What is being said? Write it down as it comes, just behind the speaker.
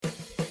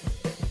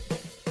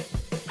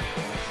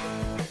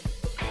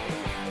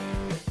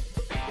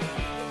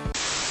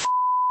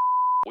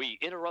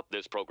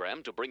this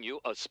program to bring you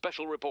a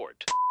special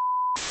report.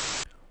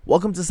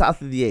 Welcome to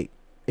South of the 8.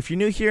 If you're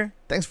new here,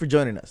 thanks for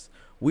joining us.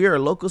 We are a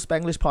local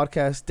Spanglish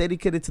podcast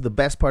dedicated to the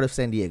best part of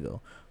San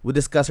Diego. We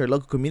discuss our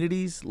local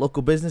communities,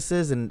 local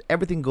businesses, and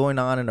everything going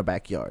on in our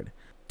backyard.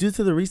 Due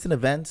to the recent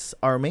events,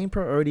 our main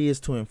priority is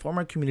to inform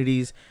our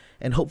communities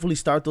and hopefully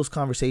start those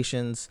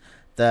conversations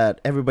that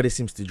everybody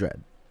seems to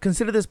dread.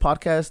 Consider this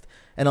podcast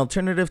an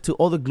alternative to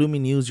all the gloomy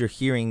news you're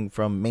hearing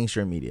from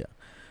mainstream media.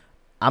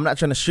 I'm not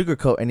trying to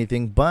sugarcoat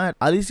anything, but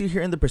at least you're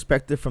hearing the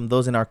perspective from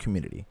those in our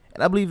community.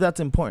 And I believe that's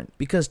important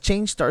because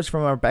change starts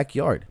from our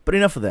backyard. But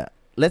enough of that.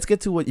 Let's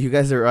get to what you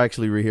guys are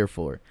actually here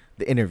for,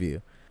 the interview.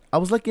 I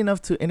was lucky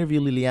enough to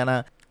interview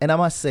Liliana, and I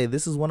must say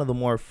this is one of the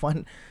more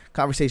fun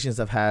conversations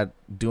I've had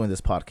doing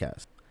this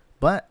podcast.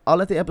 But I'll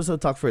let the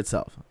episode talk for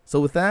itself. So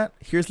with that,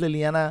 here's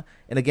Liliana.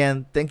 And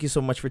again, thank you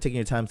so much for taking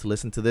your time to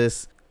listen to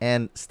this,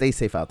 and stay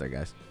safe out there,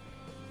 guys.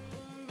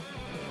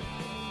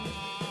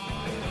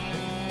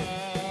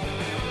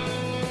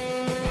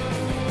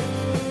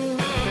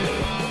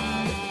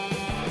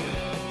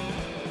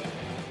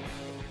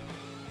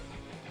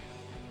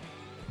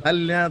 Hi,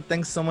 Liliana.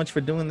 Thanks so much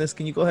for doing this.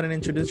 Can you go ahead and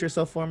introduce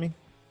yourself for me?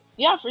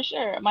 Yeah, for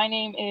sure. My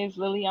name is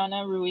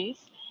Liliana Ruiz.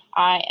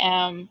 I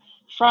am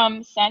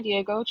from San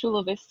Diego,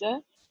 Chula Vista.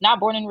 Not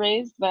born and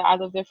raised, but I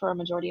lived there for a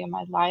majority of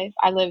my life.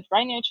 I lived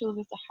right near Chula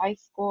Vista High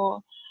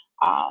School.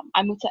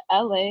 I moved to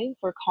LA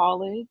for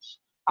college,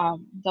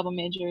 double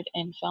majored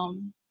in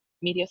film,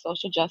 media,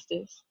 social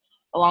justice,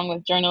 along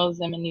with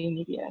journalism and new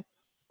media.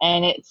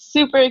 And it's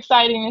super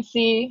exciting to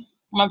see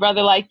my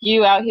brother like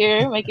you out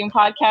here making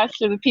podcasts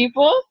for the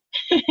people.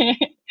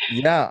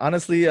 Yeah,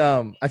 honestly,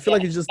 I feel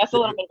like it's just That's a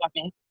little bit about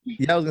me.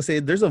 I was gonna say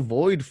there's a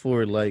void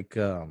for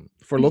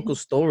for local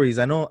stories.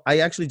 I know I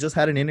actually just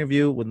had an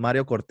interview with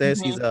Mario Cortez.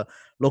 He's a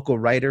local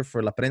writer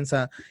for La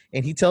Prensa,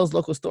 and he tells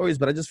local stories.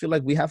 But I just feel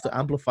like we have to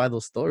amplify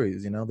those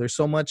stories. You know, there's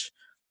so much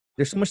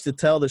to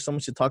tell. There's so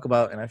much to talk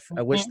about, and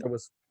I wish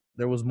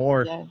there was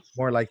more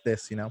like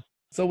this. You know.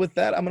 So with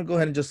that, I'm gonna go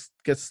ahead and just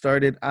get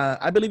started.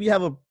 I believe you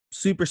have a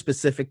super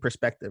specific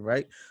perspective,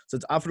 right? So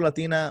it's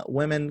Afro-Latina,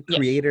 women,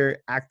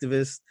 creator,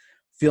 activist,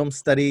 film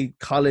study,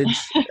 college.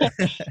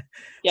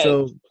 Yes.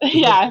 So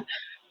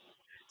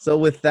So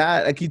with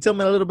that, can you tell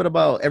me a little bit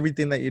about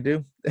everything that you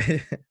do?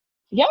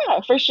 Yeah,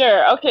 for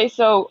sure. Okay,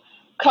 so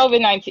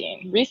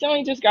COVID-19.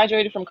 Recently just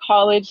graduated from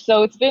college,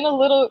 so it's kind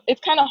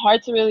of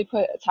hard to really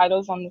put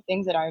titles on the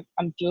things that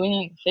I'm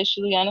doing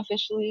officially,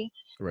 unofficially,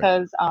 Right.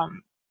 because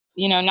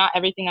not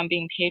everything I'm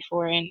being paid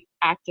for in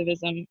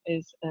activism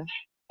is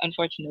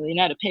unfortunately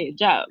not a paid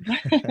job.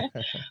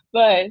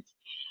 But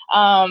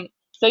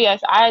so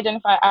yes, I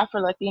identify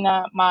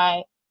Afro-Latina.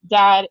 My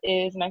dad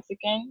is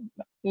Mexican.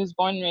 He was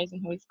born and raised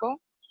in Jalisco.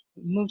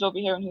 Moved over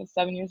here when he was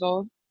 7 years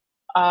old.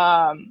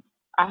 I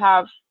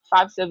have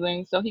 5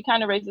 siblings, so he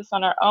kind of raised us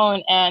on our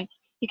own, and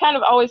he kind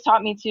of always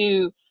taught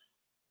me,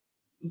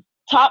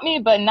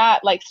 but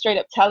not like straight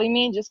up telling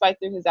me, just by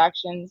through his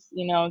actions,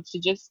 to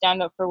just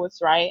stand up for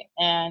what's right,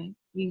 and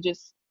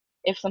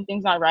if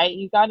something's not right,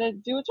 you gotta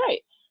do what's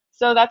right.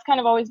 So that's kind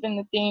of always been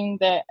the thing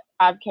that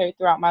I've carried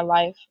throughout my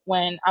life.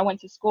 When I went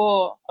to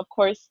school, of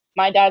course,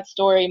 my dad's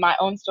story, my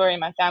own story,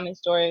 my family's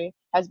story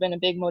has been a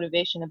big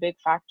motivation, a big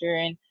factor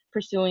in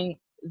pursuing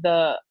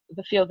the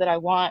field that I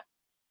want,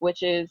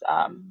 which is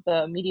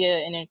the media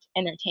and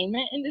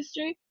entertainment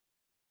industry.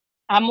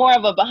 I'm more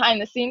of a behind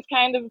the scenes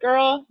kind of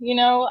girl,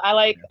 I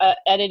like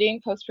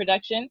editing, post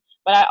production,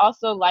 but I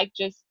also like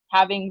just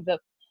having the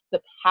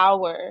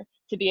power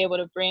to be able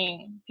to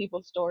bring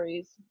people's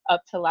stories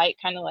up to light,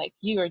 kind of like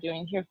you are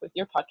doing here with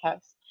your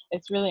podcast.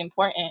 It's really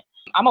important.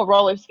 I'm a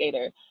roller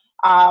skater.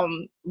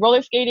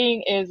 Roller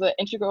skating is an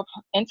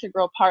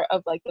integral part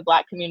of like the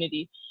Black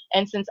community,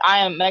 and since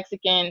I am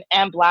Mexican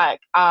and Black,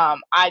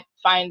 I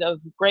find a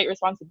great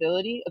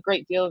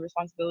deal of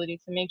responsibility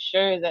to make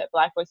sure that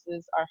Black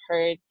voices are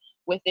heard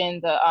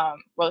within the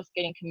roller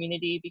skating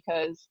community,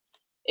 because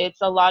it's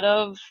a lot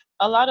of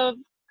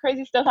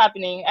crazy stuff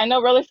happening. I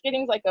know roller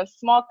skating is like a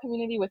small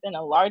community within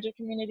a larger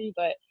community,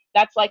 but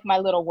that's like my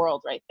little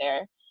world right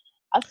there.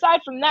 Aside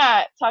from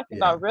that, talking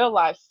about real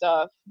life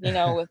stuff,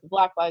 with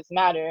Black Lives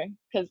Matter,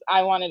 because I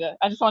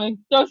just want to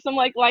throw some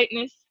like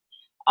lightness.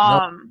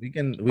 No, we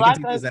can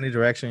take this any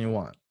direction you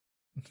want.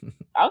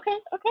 Okay.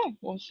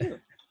 Well, shoot,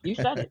 you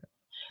said it.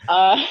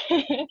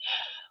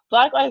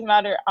 Black Lives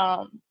Matter.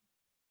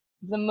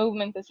 The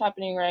movement that's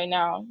happening right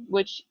now,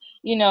 which,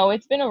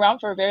 it's been around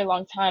for a very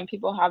long time.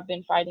 People have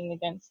been fighting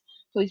against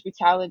police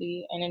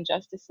brutality and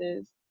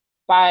injustices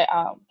by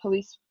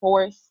police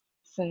force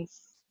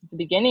since the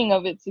beginning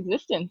of its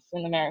existence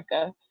in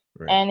America.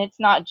 Right. And it's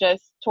not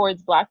just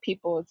towards Black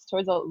people, it's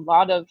towards a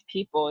lot of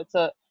people. It's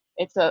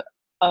a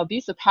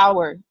abuse of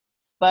power.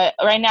 But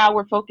right now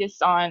we're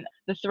focused on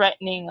the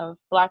threatening of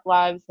Black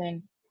lives,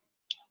 and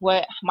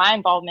what my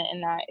involvement in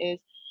that is.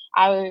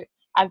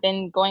 I've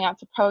been going out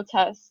to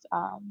protest,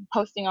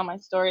 posting on my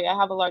story. I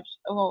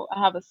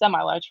have a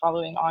semi-large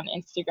following on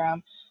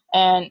Instagram,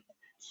 and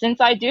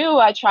since I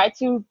try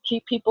to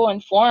keep people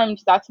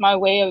informed. That's my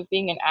way of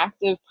being an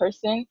active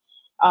person.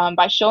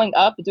 by showing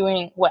up,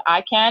 doing what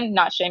I can,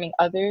 not shaming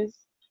others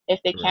if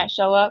they Right. can't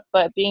show up,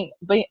 but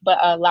but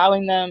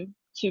allowing them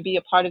to be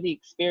a part of the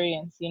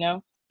experience, you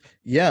know?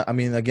 Yeah, I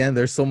mean, again,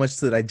 there's so much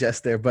to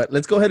digest there, but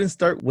let's go ahead and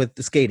start with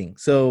the skating.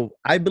 So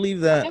I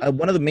believe that Okay.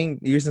 one of the main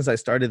reasons I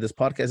started this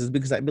podcast is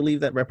because I believe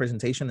that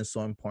representation is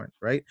so important,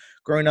 right?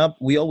 Growing up,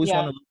 we always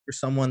want Yeah. to look for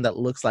someone that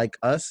looks like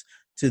us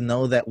to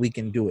know that we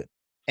can do it.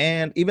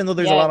 And even though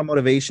there's a lot Yes. of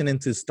motivation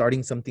into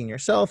starting something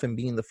yourself and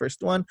being the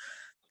first one,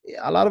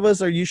 a lot of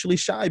us are usually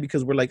shy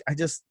because we're like, I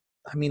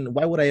mean,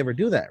 why would I ever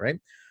do that, right?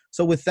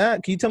 So with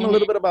that, can you tell me a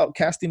little Hmm. bit about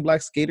casting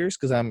black skaters?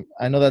 Because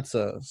I know that's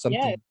something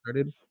Yes. you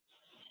started.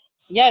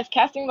 Yes.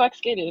 Casting Black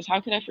Skaters. How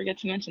could I forget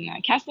to mention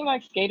that? Casting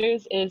Black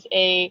Skaters is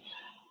a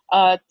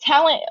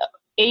talent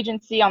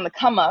agency on the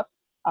come up,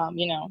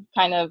 you know,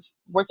 kind of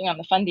working on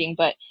the funding,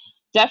 but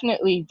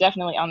definitely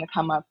on the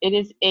come up. It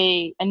is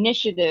a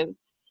initiative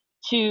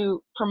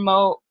to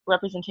promote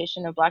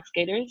representation of Black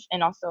skaters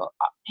and also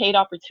paid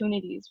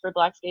opportunities for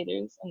Black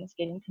skaters in the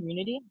skating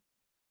community.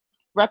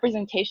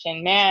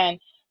 Representation, man.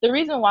 The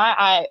reason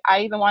why I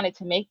even wanted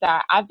to make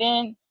that, I've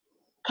been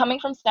coming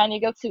from San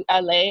Diego to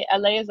LA.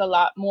 LA is a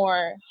lot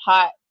more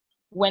hot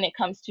when it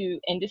comes to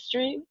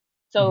industry.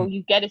 So Mhm.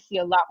 you get to see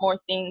a lot more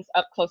things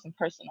up close and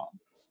personal.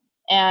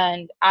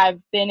 And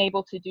I've been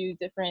able to do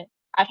different,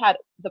 I've had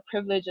the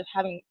privilege of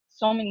having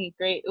so many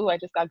great, ooh, I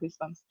just got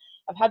goosebumps.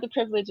 I've had the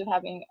privilege of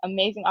having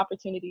amazing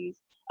opportunities,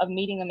 of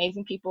meeting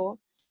amazing people,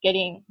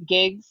 getting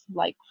gigs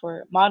like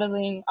for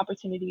modeling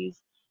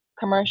opportunities,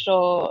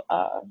 commercial,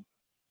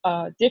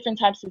 different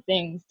types of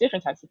things.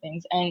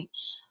 And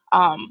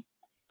um,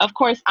 of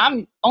course,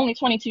 I'm only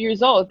 22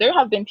 years old. There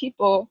have been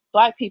people,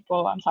 Black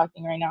people, I'm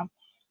talking right now,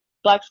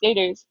 Black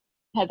skaters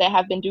that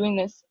have been doing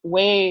this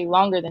way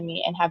longer than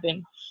me and have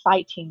been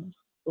fighting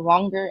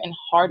longer and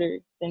harder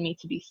than me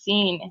to be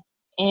seen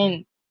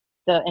in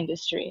the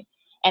industry.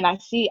 And I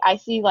see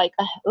like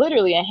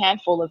literally a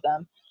handful of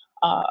them.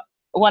 Uh,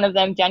 One of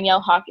them,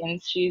 Danielle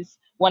Hawkins, she's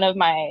one of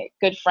my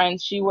good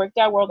friends. She worked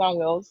at World on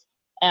Wheels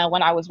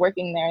when I was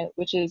working there,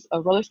 which is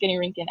a roller skating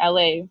rink in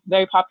LA,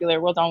 very popular,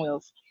 World on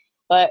Wheels.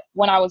 But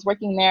when I was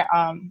working there,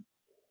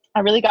 I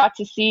really got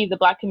to see the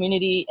Black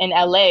community in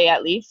LA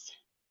at least,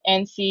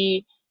 and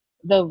see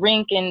the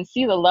rink and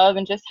see the love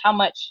and just how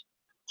much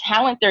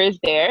talent there is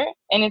there.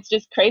 And it's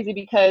just crazy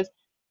because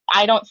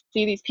I don't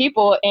see these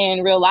people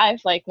in real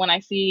life. Like when I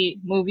see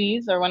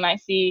movies or when I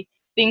see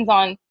things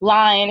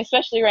online,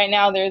 especially right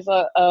now, there's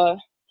a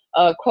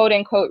quote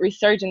unquote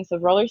resurgence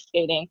of roller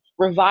skating,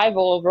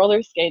 revival of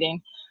roller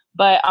skating.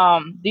 But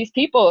these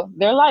people,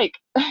 they're like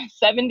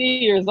 70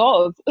 years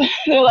old.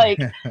 They're like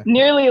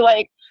nearly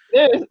like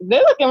they're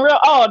looking real.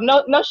 Oh,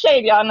 no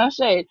shade, y'all, no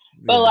shade.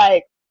 But Yeah.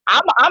 like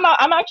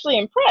I'm actually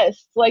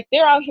impressed. Like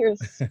they're out here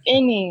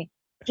spinning,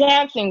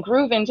 dancing,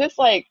 grooving, just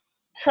like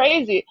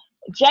crazy.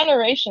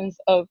 Generations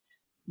of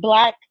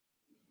Black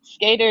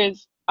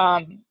skaters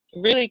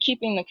really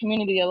keeping the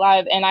community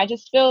alive. And I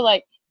felt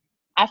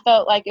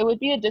like it would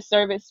be a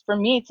disservice for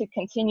me to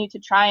continue to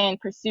try and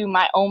pursue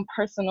my own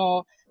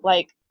personal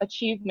like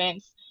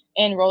achievements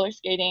in roller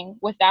skating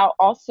without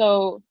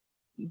also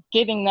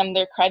giving them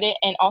their credit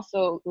and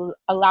also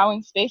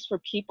allowing space for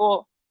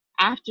people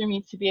after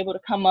me to be able to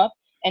come up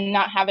and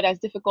not have it as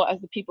difficult as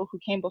the people who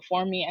came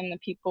before me and the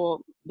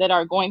people that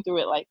are going through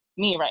it like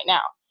me right now.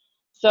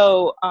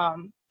 So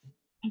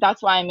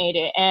that's why I made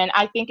it, and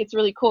I think it's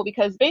really cool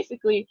because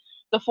basically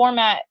the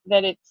format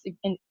that it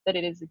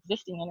is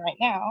existing in right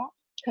now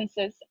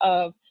consists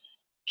of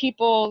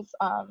people's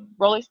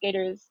roller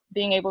skaters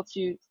being able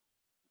to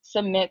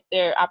submit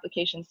their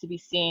applications to be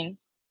seen.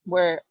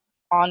 We're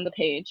on the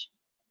page,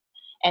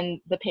 and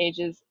the page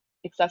is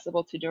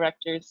accessible to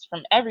directors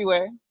from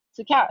everywhere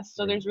to cast.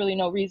 So Right. there's really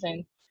no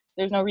reason.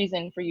 There's no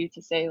reason for you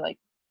to say like,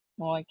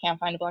 well, I can't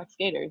find a Black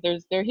skater.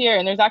 They're here,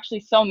 and there's actually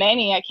so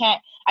many. I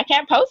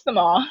can't post them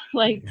all.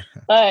 Like,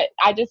 but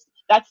I just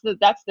that's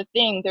the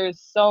thing. There's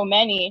so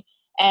many,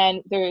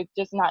 and they're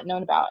just not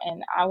known about.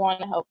 And I want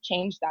to help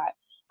change that.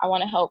 I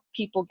want to help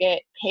people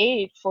get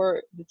paid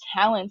for the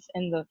talents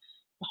and the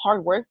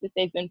hard work that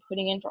they've been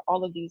putting in for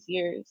all of these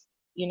years.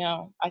 You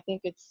know, I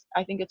think it's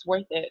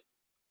worth it.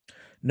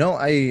 No,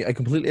 I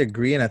completely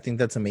agree, and I think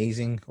that's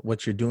amazing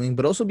what you're doing.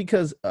 But also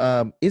because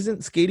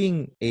isn't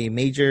skating a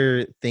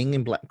major thing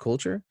in Black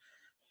culture?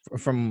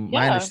 From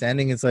my Yeah.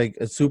 understanding, it's like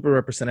a super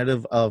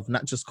representative of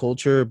not just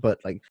culture, but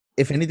like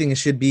if anything, it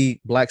should be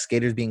Black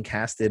skaters being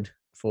casted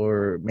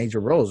for major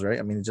roles, right?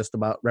 I mean, it's just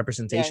about Yes.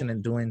 representation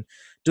and doing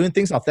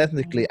things Mhm.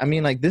 authentically. I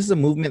mean, like this is a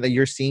movement that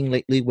you're seeing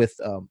lately with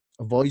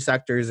voice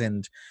actors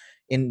and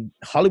in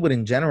Hollywood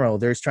in general.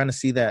 There's trying to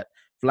see that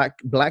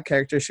black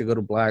characters should go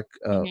to black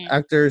Mhm.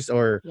 actors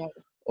Yeah.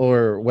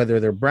 or whether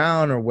they're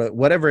brown or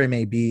whatever it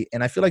may be.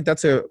 And I feel like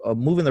that's a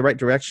move in the right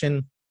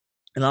direction.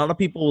 And a lot of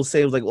people will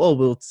say like, oh,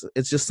 well,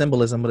 it's just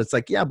symbolism, but it's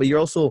like, yeah, but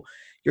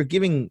you're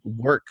giving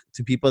work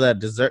to people that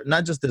deserve,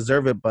 not just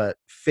deserve it, but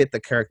fit the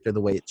character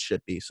the way it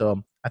should be.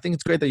 So I think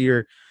it's great that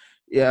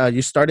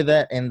you started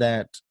that, and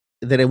that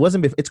it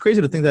wasn't it's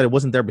crazy to think that it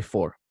wasn't there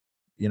before.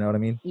 You know what I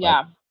mean? Like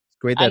Yeah. it's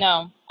great I that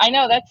know. I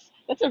know.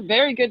 That's a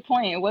very good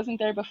point. It wasn't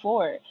there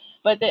before,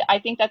 but I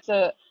think that's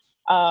a.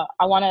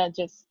 I want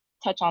to just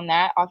touch on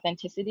that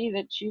authenticity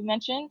that you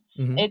mentioned.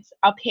 Mm-hmm. It's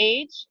a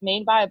page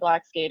made by a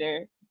black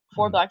skater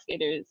for Mm-hmm. black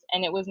skaters,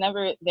 and it was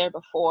never there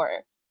before.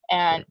 Right.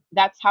 And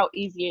that's how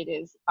easy it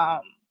is.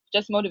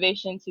 Just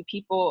motivation to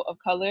people of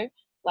color.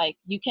 Like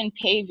you can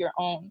pave your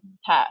own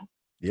path.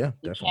 Yeah,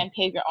 You definitely. can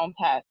pave your own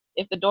path.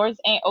 If the doors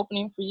ain't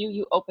opening for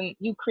you,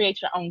 you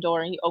create your own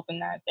door and you open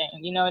that thing.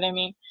 You know what I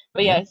mean?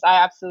 But Yeah. yes, I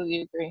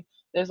absolutely agree.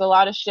 There's a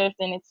lot of shift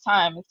and it's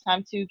time. It's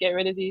time to get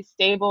rid of these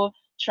stable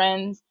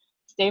trends,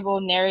 stable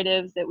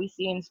narratives that we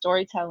see in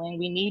storytelling.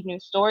 We need new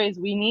stories.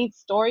 We need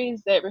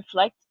stories that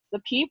reflect the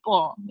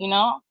people, you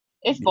know?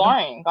 It's Yeah.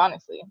 boring,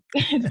 honestly.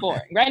 It's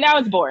boring. Right now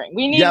it's boring.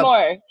 We need Yeah.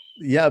 more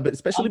Yeah, but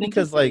especially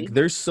because like authenticity.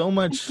 there's so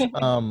much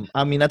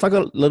I mean, I talk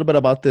a little bit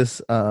about this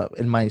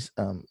in my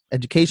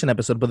education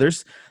episode, but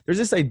there's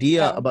this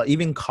idea Yeah. about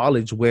even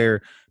college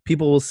where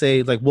people will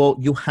say like, well,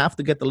 you have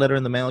to get the letter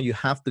in the mail, you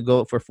have to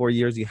go for 4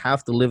 years, you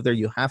have to live there,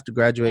 you have to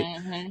graduate.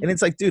 Mhm. And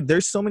it's like, dude,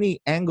 there's so many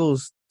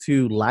angles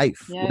to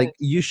life. Like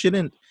Yes. you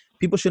shouldn't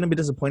people shouldn't be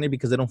disappointed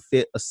because they don't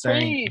fit a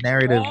certain Preach,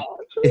 narrative man.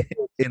 Preach.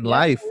 in Yes.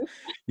 life.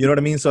 You know what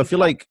I mean? So I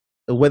feel Exactly.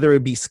 like whether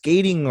it be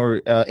skating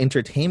or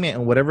entertainment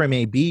or whatever it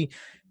may be,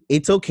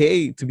 it's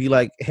okay to be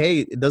like, hey,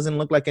 it doesn't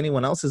look like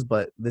anyone else's,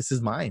 but this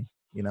is mine.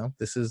 You know,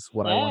 this is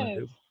what I want to Yes.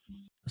 do.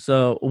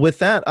 So with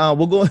that,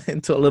 we'll go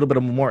into a little bit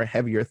of more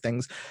heavier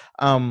things.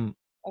 Um,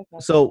 Okay.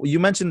 so you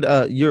mentioned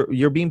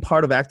you're being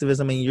part of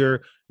activism and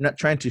you're not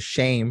trying to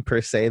shame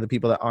per se the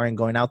people that aren't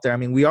going out there. I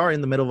mean, we are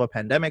in the middle of a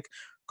pandemic,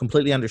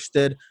 completely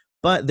understood,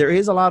 but there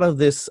is a lot of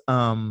this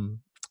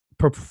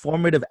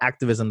performative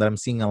activism that I'm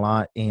seeing a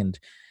lot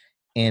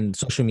in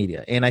social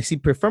media. And I see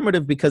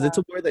performative because it's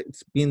Yeah. a word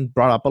that's being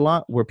brought up a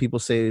lot where people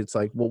say it's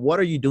like, well, what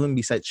are you doing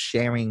besides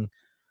sharing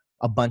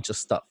a bunch of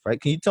stuff, right?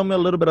 Can you tell me a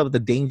little bit of the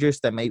dangers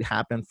that might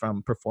happen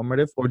from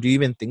performative, or do you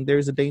even think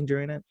there's a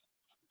danger in it?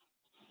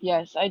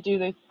 Yes, I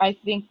do. I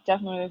think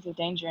definitely there's a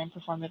danger in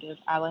performative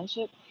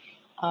allyship,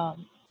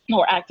 um,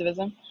 or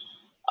activism.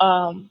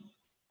 Um,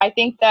 I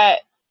think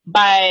that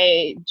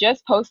by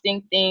just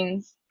posting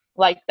things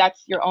like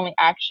that's your only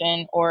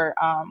action, or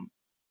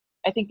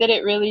I think that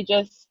it really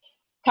just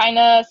kind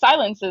of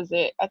silences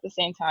it at the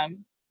same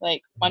time.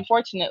 Like,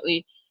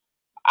 unfortunately,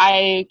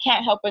 I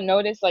can't help but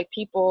notice like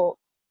people,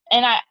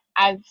 and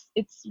I've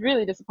it's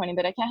really disappointing,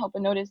 but I can't help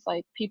but notice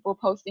like people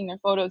posting their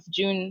photos.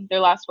 Their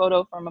last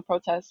photo from a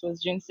protest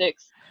was June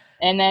 6th,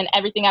 and then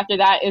everything after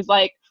that is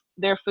like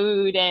their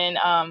food and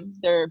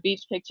their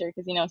beach picture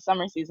because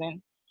summer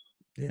season,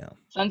 Yeah.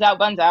 sun's out,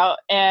 buns out,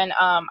 and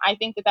I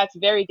think that that's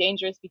very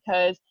dangerous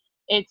because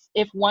it's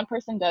if one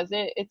person does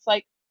it, it's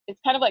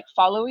kind of like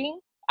following.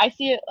 I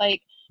see it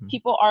like Mm.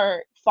 people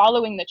are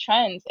following the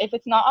trends. If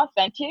it's not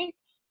authentic,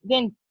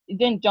 then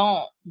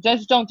don't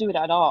do it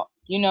at all.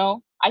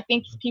 I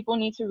think people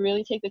need to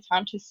really take the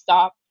time to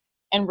stop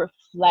and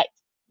reflect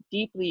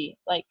deeply,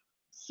 like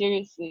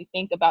seriously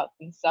think about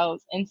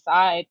themselves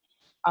inside.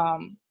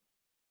 Um,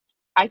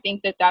 I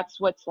think that that's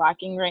what's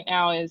lacking right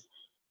now is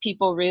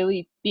people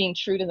really being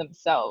true to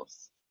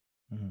themselves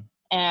Mhm.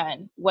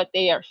 and what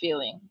they are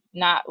feeling,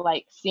 not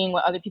like seeing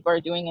what other people are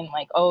doing and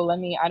like, oh,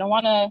 I don't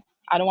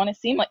want to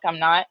seem like I'm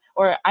not,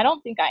 or I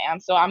don't think I am,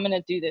 so I'm going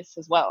to do this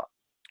as well.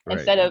 Right.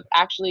 Instead of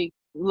actually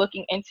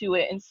looking into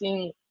it and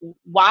seeing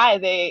why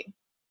they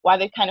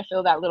kind of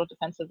feel that little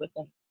defensiveness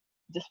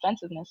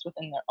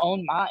within their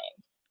own mind.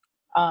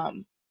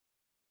 Um,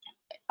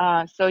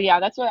 so yeah,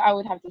 that's what I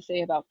would have to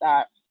say about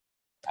that.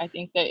 I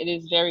think that it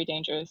is very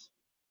dangerous.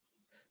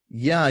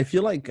 Yeah, I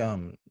feel like I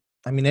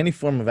mean any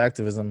form of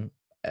activism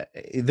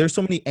there's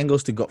so many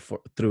angles to go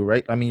through,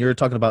 right? I mean, you're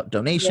talking about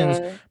donations,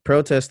 Yeah.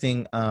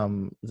 protesting,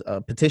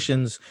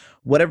 petitions,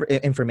 whatever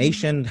Mhm.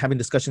 information, having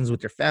discussions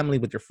with your family,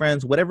 with your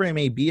friends, whatever it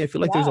may be. I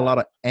feel like there's a Yeah. lot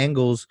of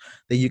angles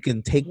that you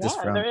can take this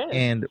Yeah, from, there is.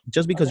 and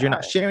just Oh, because there you're not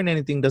are. sharing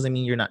anything doesn't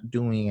mean you're not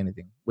doing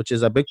anything, which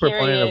is a big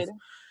proponent of. Period.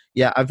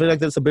 Yeah, I feel like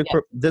that's a big.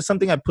 Yes. That's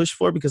something I push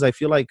for because I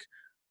feel like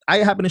I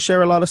happen to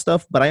share a lot of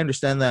stuff, but I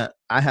understand that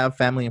I have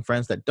family and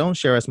friends that don't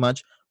share as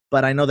much,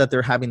 but I know that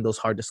they're having those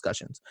hard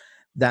discussions.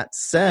 That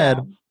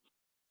Yeah.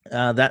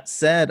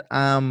 said,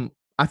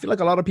 I feel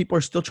like a lot of people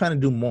are still trying to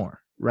do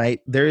more,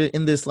 right? They're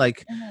in this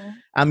like, Mhm.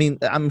 I mean,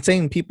 I'm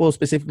saying people,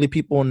 specifically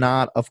people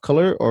not of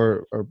color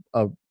or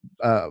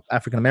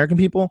African American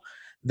people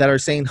that are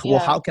saying, well, Yeah.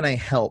 how can I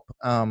help?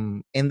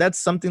 And that's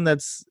something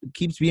that's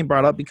keeps being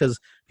brought up because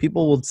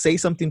people will say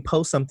something,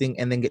 post something,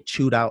 and then get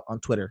chewed out on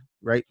Twitter,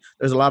 right?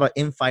 There's a lot of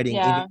infighting,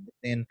 even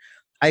Yeah. and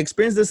I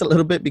experienced this a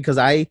little bit because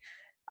I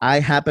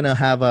happen to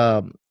have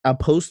a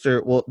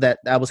poster, well, that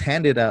I was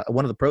handed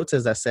one of the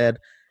protests that said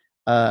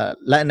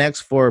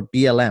Latinx for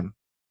BLM.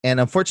 And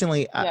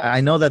unfortunately, Yes.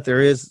 I know that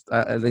there is,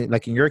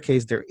 like in your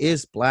case, there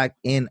is Black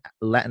in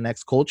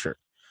Latinx culture.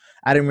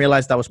 I didn't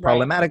realize that was Right.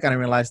 problematic. I didn't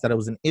realize that it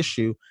was an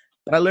issue,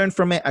 but I learned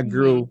from it. I Mhm.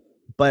 grew.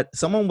 But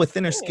someone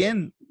within their Good.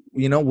 skin,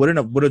 would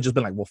have just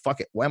been like, well, fuck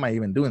it. Why am I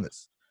even doing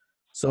this?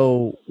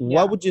 So,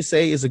 what Yeah. would you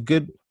say is a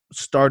good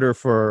starter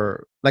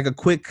for like a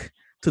quick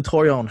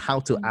tutorial on how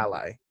to Mhm.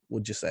 ally?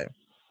 Would you say?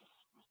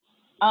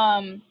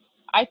 Um,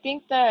 I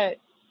think that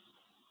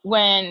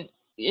when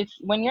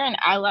when you're an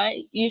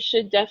ally, you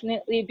should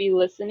definitely be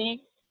listening.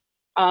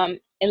 And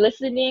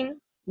listening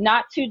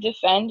not to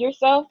defend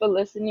yourself, but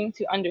listening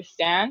to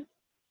understand.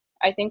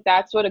 I think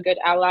that's what a good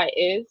ally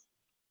is.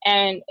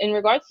 And in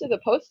regards to the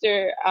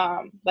poster,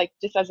 like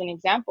just as an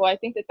example, I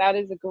think that that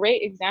is a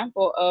great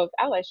example of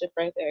allyship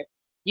right there.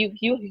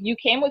 You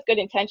came with good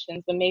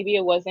intentions, but maybe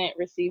it wasn't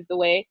received the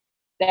way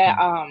that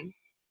Mm.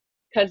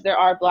 because there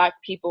are Black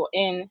people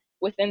in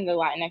within the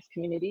Latinx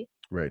community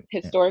Right.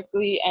 Yeah.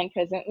 historically and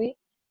presently.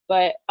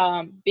 But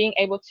being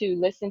able to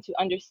listen, to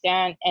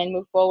understand, and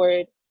move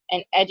forward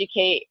and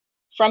educate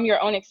from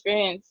your own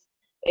experience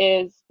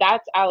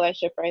that's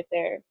allyship right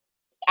there.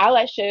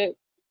 Allyship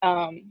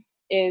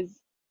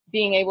is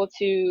being able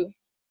to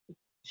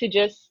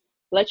just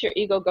let your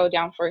ego go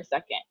down for a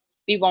second,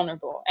 be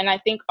vulnerable, and I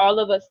think all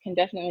of us can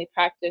definitely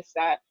practice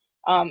that,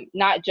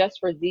 not just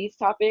for these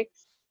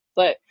topics,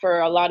 but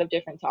for a lot of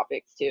different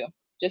topics too.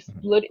 Just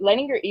Mhm.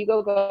 letting your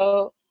ego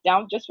go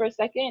down just for a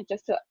second,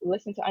 just to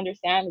listen to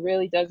understand,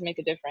 really does make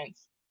a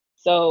difference.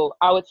 So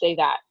I would say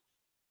that.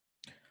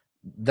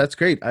 That's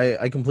great.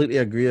 I completely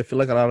agree. I feel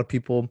like a lot of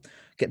people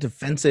get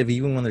defensive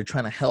even when they're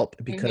trying to help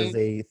because Hmm.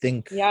 they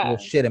think, well, Yeah.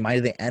 shit, am I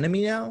the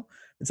enemy now?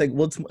 It's like,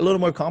 well, it's a little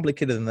more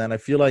complicated than that. I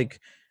feel like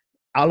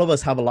all of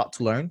us have a lot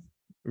to learn,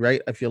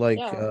 right? I feel like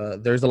Yeah.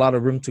 there's a lot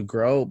of room to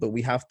grow, but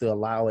we have to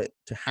allow it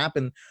to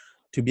happen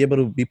to be able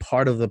to be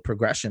part of the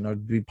progression or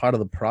be part of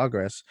the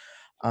progress.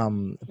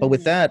 But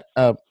with Hmm. that,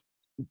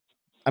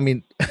 I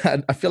mean,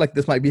 I feel like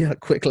this might be a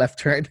quick left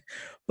turn,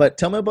 but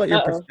tell me about your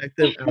Uh-oh.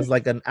 perspective as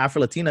like an Afro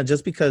Latina,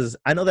 just because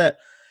I know that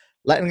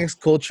Latinx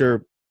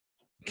culture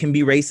can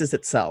be racist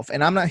itself,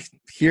 and I'm not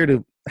here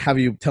to have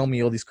you tell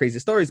me all these crazy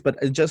stories, but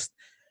just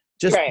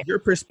Right. your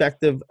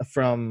perspective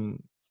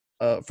from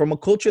a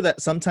culture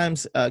that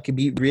sometimes can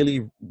be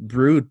really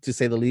rude, to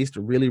say the least,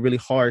 or really really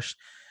harsh,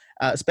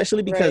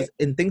 especially Right. because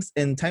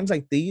in times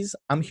like these,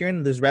 I'm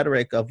hearing this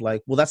rhetoric of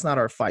like, well, that's not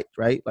our fight,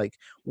 right? Like,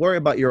 worry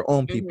about your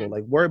own people, Hmm.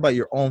 like worry about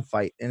your own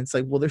fight. And it's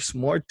like, well, there's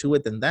more to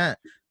it than that.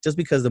 Just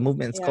because the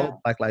movement is Yeah. called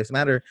Black Lives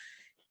Matter,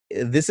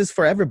 this is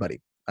for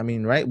everybody. I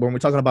mean, right, when we're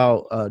talking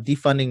about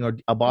defunding or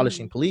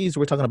abolishing Hmm. police,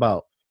 we're talking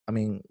about, I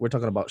mean, we're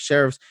talking about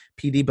sheriffs,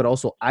 PD, but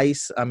also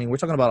ICE. I mean, we're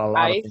talking about a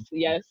lot of things. Ice.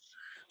 Yes.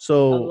 A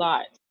So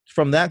lot.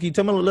 from that, can you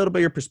tell me a little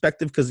bit your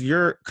perspective? Because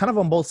you're kind of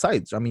on both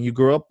sides. I mean, you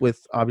grew up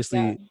with Yeah.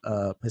 obviously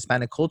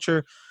Hispanic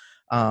culture,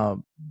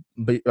 um,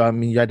 but I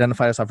mean, you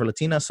identify as Afro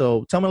Latina.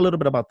 So tell me a little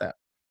bit about that.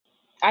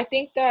 I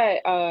think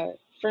that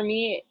for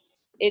me,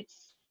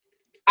 it's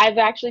I've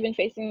actually been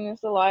facing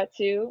this a lot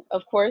too.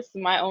 Of course,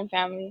 my own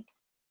family,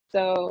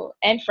 so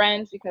and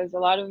friends, because a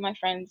lot of my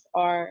friends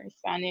are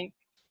Hispanic,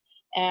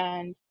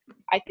 and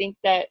I think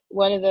that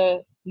one of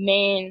the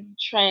main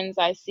trends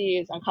I see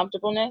is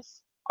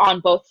uncomfortableness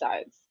on both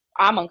sides.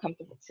 I'm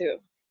uncomfortable too.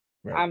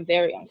 Right. I'm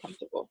very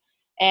uncomfortable,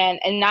 and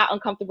not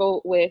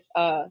uncomfortable with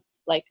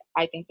like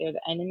I think they're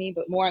the enemy,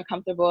 but more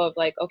uncomfortable of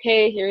like,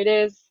 okay, here it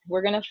is.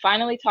 We're gonna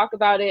finally talk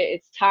about it.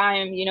 It's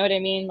time. You know what I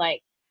mean?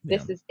 Like Yeah.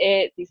 this is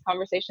it. These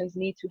conversations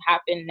need to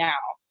happen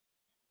now.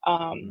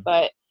 Mhm.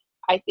 But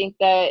I think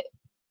that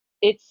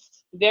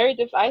it's very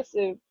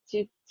divisive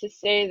to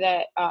say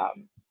that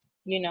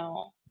you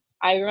know.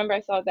 I remember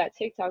I saw that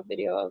TikTok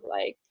video of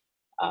like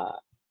uh,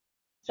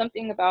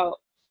 something about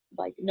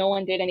like no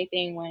one did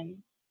anything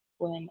when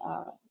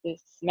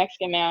this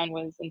Mexican man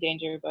was in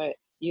danger, but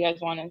you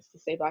guys want us to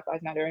say Black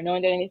Lives Matter. Or no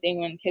one did anything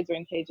when kids were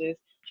in cages.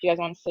 You guys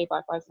want to say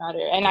Black Lives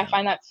Matter, and I Yeah.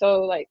 find that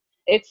so like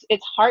it's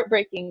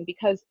heartbreaking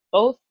because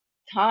both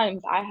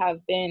times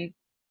I've been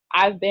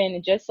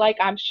just like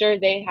I'm sure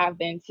they have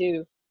been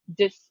too,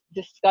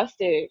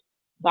 disgusted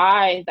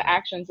by the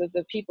actions of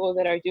the people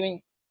that are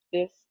doing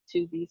this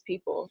to these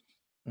people.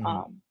 Mhm.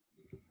 Um,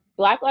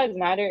 Black Lives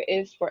Matter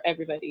is for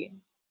everybody.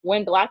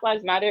 When Black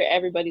Lives Matter,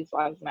 everybody's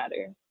lives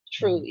matter. Mhm.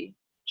 Truly,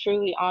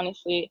 truly,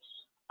 honestly,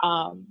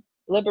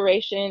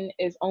 liberation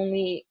is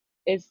only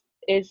is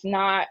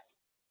not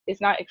is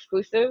not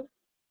exclusive.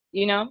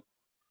 You know,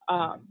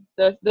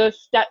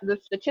 the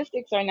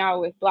statistics are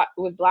now with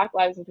Black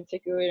lives in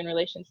particular in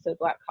relations to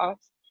Black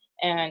cops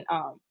and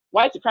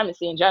white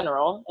supremacy in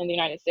general in the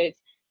United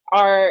States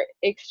are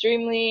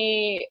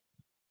extremely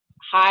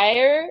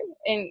higher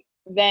in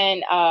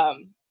than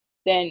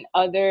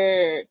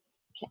other,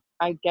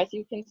 I guess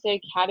you can say,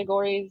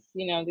 categories.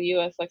 You know, the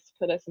U.S. likes to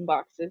put us in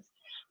boxes,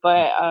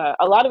 but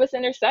a lot of us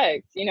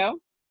intersect. You know,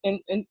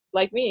 and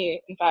like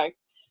me, in fact.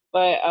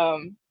 But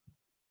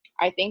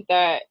I think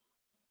that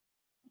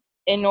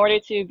in order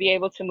to be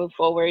able to move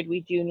forward,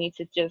 we do need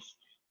to just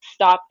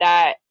stop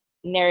that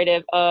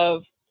narrative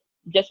of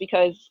just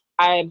because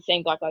I am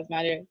saying Black Lives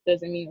Matter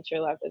doesn't mean that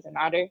your life doesn't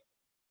matter,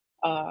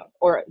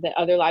 or that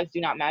other lives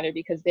do not matter,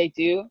 because they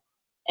do.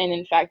 And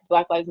in fact,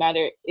 Black Lives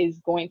Matter is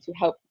going to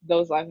help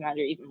those lives matter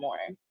even more,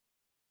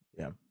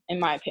 Yeah. in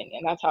my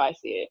opinion. That's how I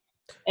see it.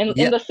 in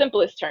Yeah. the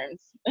simplest terms.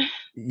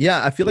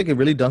 Yeah, I feel like it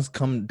really does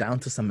come down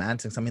to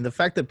semantics. I mean, the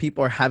fact that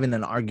people are having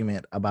an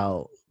argument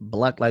about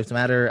Black Lives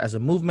Matter as a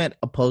movement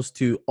opposed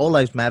to All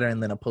Lives Matter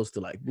and then opposed to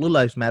like Blue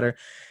Lives Matter,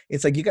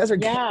 it's like you guys are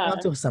getting down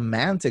Yeah. to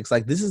semantics.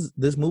 Like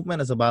this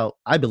movement is about,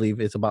 I believe,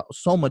 it's about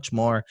so much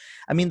more.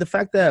 I mean, the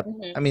fact that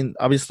Hmm.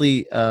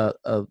 obviously,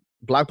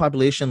 Black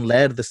population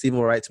led the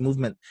civil rights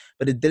movement,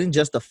 but it didn't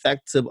just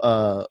affect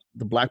the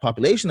Black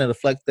population. It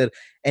affected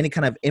any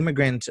kind of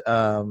immigrant.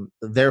 Yeah.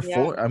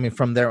 Therefore, I mean,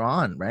 from there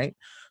on, right?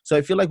 So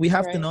I feel like we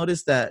have to Right.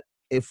 notice that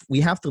if we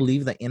have to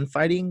leave the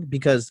infighting,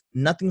 because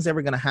nothing's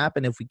ever going to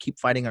happen if we keep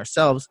fighting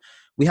ourselves.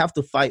 We have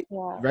to fight,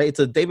 Yeah. right? It's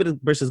a David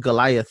versus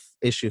Goliath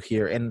issue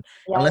here, and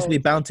unless we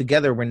Yes. bound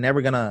together, we're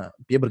never gonna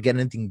be able to get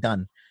anything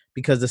done.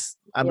 Because this,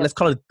 Yep. let's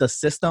call it the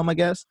system, I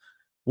guess,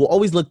 will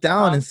always look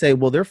down Uh-huh. and say,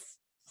 "Well, they're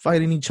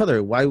fighting each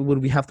other. Why would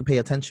we have to pay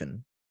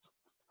attention?"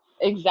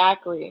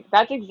 Exactly.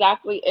 That's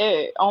exactly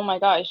it. Oh my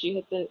gosh, you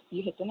hit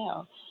the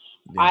nail.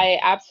 Yeah. I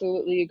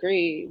absolutely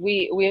agree.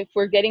 We if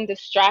we're getting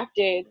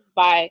distracted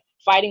by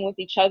fighting with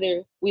each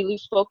other, we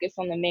lose focus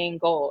on the main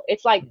goal.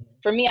 It's like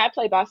for me, I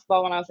played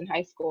basketball when I was in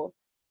high school.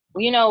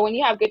 Well, when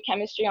you have good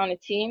chemistry on a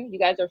team, you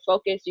guys are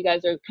focused, you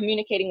guys are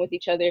communicating with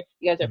each other,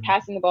 you guys are Mhm.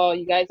 passing the ball,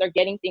 you guys are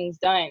getting things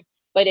done.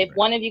 But if Right.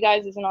 one of you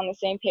guys isn't on the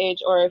same page,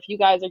 or if you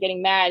guys are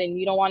getting mad and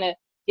you don't want to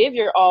give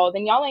your all,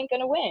 then y'all ain't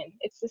gonna win.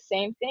 It's the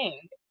same thing.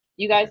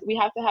 You guys, Right. we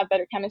have to have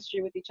better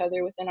chemistry with each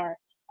other within our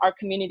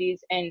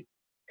communities and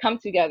come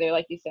together.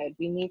 Like you said,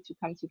 we need to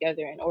come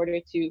together in order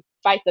to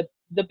fight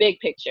the big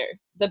picture,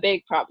 the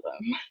big problem.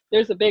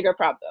 There's a bigger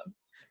problem.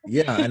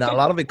 Yeah, and a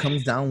lot of it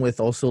comes down with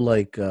also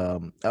like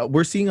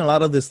we're seeing a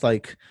lot of this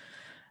like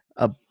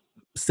a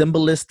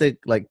symbolistic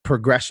like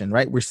progression,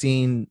 right? We're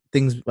seeing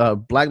things,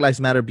 Black Lives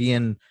Matter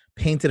being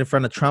painted in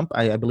front of Trump.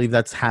 I believe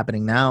that's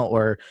happening now,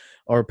 or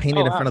Oh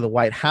painted in front wow. of the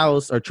White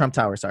House or Trump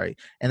Tower, sorry,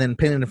 and then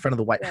painted in front of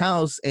the White Yeah.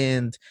 House,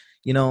 and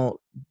you know,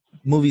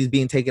 movies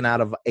being taken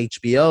out of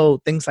HBO,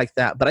 things like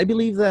that. But I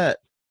believe that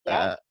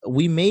Yeah.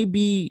 we may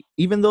be,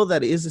 even though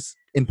that is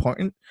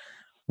important,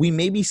 we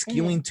may be Mhm.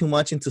 skewing too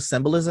much into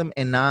symbolism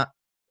and not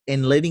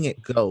and letting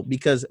it go,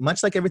 because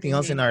much like everything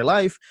else in Mhm. our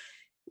life,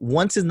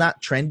 once it's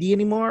not trendy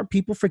anymore,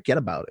 people forget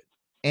about it.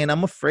 And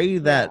I'm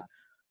afraid that, Yeah.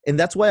 and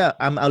that's why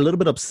I'm a little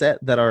bit upset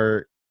that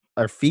our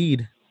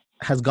feed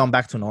has gone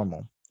back to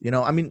normal.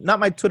 I mean, not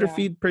my Twitter Yeah.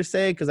 feed per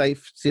se, because I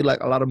see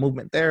like a lot of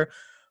movement there,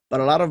 but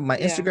a lot of my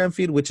Yeah. Instagram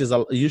feed, which is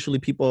usually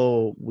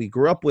people we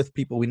grew up with,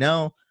 people we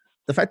know.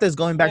 The fact that it's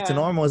going back to Yeah.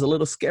 normal is a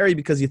little scary,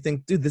 because you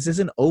think, dude, this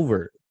isn't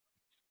over.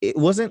 It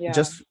wasn't Yeah.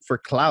 just for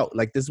clout.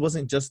 Like, this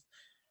wasn't just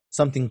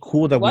something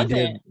cool It that we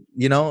wasn't.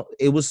 did.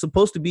 It was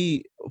supposed to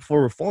be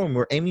for reform.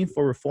 We're aiming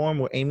for reform.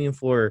 We're aiming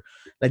for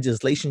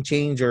legislation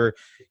change, or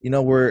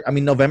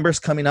November's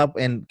coming up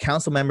and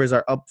council members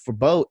are up for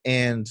vote,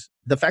 and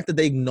the fact that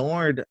they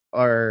ignored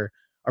our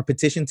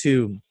petition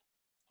to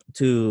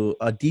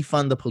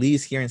defund the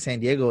police here in San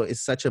Diego is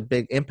such a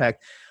big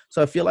impact.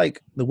 So I feel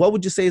like, what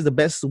would you say is the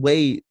best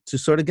way to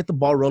sort of get the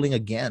ball rolling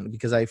again?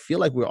 Because I feel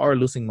like we are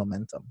losing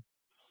momentum.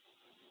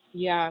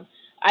 Yeah.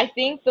 I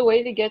think the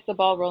way to get the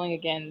ball rolling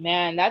again,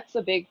 man, that's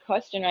a big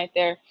question right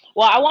there.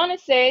 Well, I want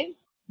to say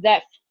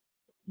that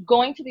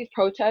going to these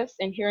protests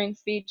and hearing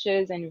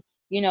speeches and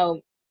you know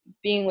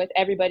being with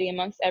everybody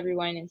amongst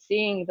everyone and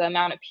seeing the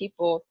amount of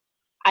people,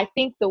 I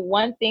think the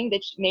one thing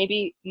that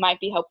maybe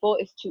might be helpful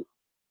is to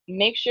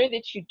make sure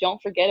that you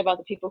don't forget about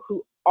the people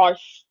who are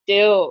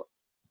still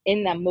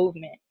in that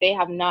movement. They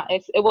have not,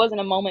 it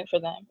wasn't a moment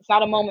for them, it's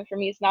not a Right. moment for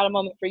me, it's not a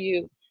moment for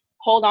you.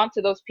 Hold on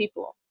to those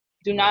people.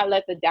 Do Right. not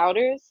let the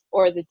doubters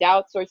or the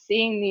doubts or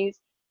seeing these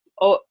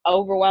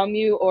overwhelm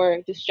you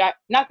or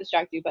not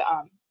distract you, but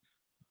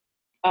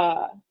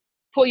uh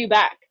pull you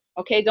back.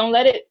 Okay, don't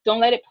let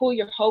it pull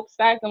your hopes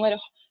back, don't let it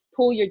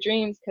pull your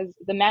dreams, because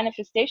the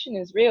manifestation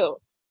is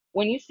real.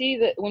 When you see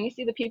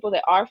the people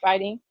that are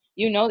fighting,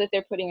 you know that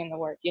they're putting in the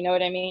work. You know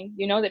what I mean?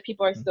 You know that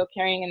people are still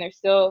caring and they're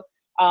still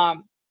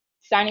um,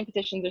 signing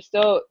petitions, they're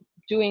still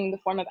doing the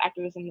form of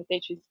activism that they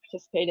choose to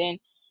participate in,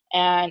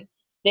 and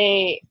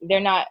they're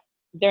not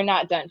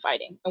done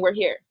fighting, and we're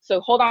here. So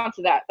hold on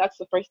to that. That's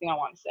the first thing I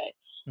want to say.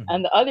 Mhm.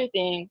 And the other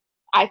thing,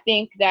 I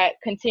think that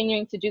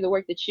continuing to do the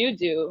work that you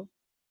do,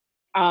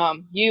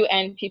 you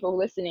and people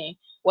listening,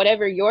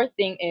 whatever your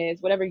thing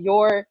is, whatever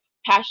your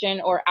passion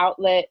or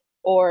outlet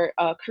or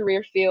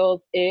career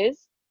field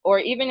is, or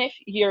even if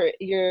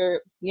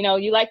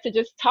you like to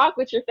just talk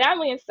with your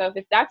family and stuff,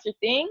 if that's your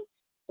thing,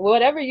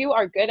 whatever you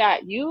are good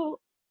at, you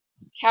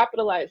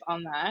capitalize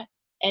on that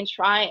and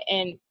try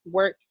and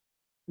work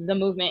the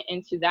movement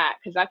into that,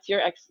 because that's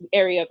your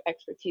area of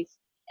expertise,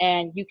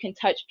 and you can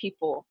touch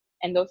people,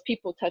 and those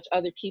people touch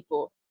other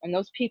people, and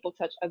those people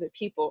touch other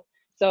people.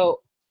 So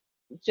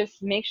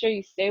just make sure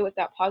you stay with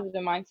that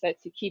positive mindset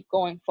to keep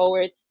going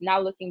forward,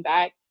 not looking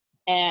back,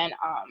 and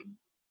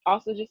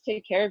also just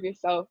take care of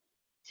yourself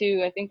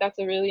too. I think that's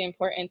a really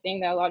important thing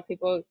that a lot of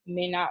people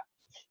may not,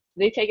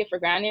 they take it for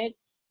granted.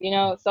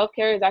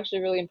 Self-care is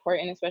actually really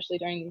important, especially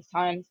during these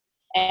times.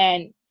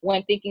 And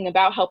when thinking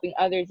about helping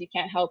others, you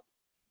can't help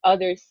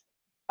others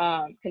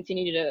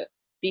continue to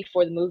be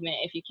for the movement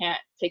if you can't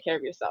take care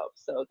of yourself.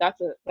 So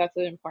that's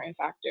an important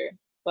factor.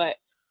 But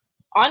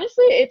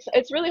honestly,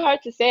 it's really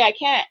hard to say.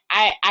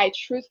 I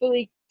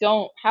truthfully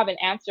don't have an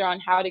answer on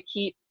how to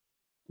keep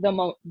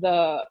the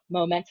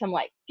momentum,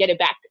 like get it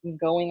back and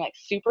going like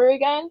super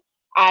again.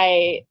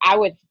 I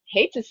would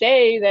hate to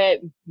say that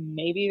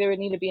maybe there would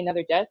need to be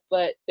another death,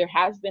 but there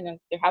have been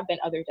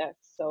other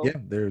deaths. So it's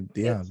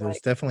There's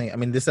like, definitely, I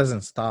mean, this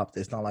hasn't stopped.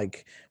 It's not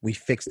like we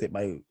fixed it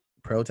by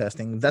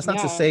protesting. That's not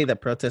to yeah, say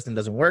that protesting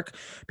doesn't work,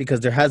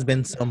 because there has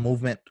been some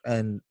movement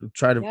and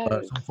try to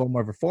yes, some form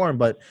of reform,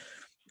 but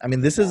I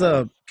mean, this is yes.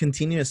 a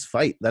continuous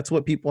fight. That's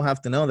what people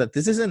have to know, that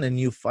this isn't a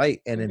new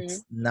fight and Hmm.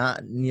 it's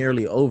not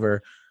nearly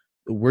over.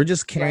 We're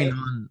just carrying Right.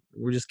 on.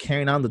 We're just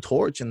carrying on the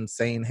torch and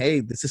saying,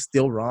 "Hey, this is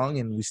still wrong,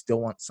 and we still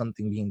want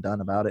something being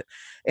done about it."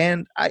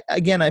 And I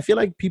feel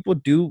like people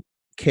do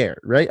care,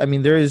 right? I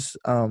mean, there is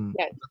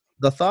Yes,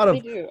 the thought they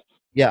of, do.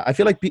 yeah, I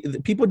feel like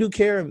people do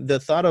care. The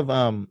thought of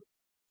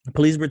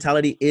police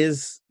brutality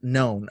is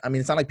known. I mean,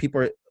 it's not like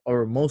people are,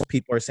 or most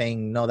people are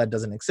saying no, that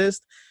doesn't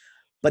exist,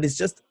 but it's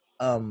just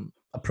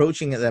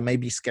approaching it that may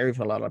be scary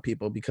for a lot of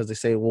people, because they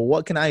say, well,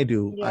 what can I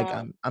do? Like,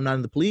 Yeah. I'm not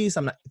in the police,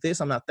 I'm not this,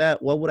 I'm not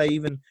that, what would I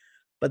even,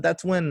 but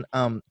that's when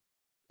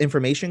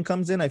information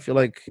comes in. I feel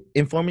like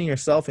informing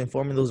yourself,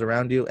 informing those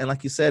around you, and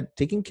like you said,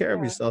 taking care of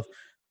Yeah. yourself.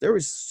 There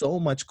is so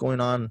much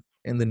going on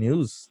in the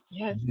news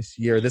Yes. this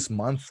year, this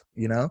month,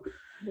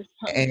 This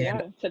month, and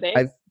yeah. Today.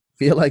 I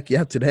feel like,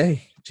 yeah,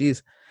 today,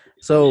 geez.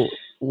 So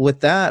with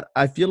that,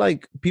 I feel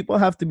like people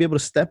have to be able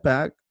to step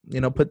back,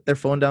 put their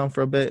phone down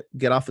for a bit,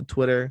 get off of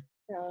Twitter,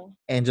 Yeah.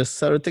 and just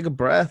sort of take a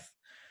breath,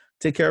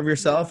 take care of Yeah.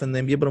 yourself, and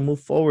then be able to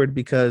move forward.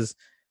 Because,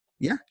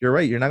 yeah, you're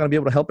right. You're not going to be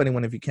able to help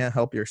anyone if you can't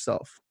help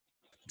yourself.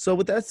 So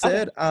with that Okay.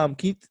 said, can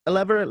you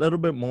elaborate a little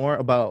bit more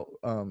about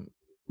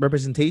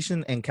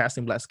representation and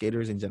casting Black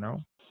skaters in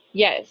general?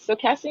 Yes. So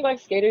casting black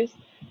skaters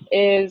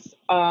is,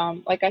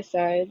 like I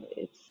said,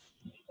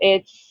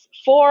 it's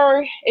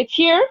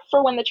here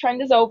for when the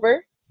trend is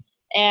over,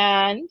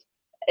 and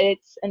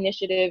its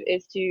initiative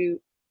is to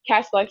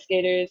cast black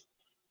skaters,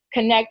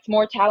 connect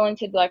more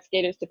talented black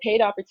skaters to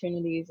paid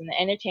opportunities in the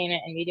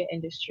entertainment and media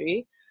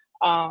industry.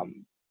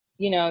 Um,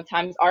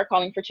 times are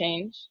calling for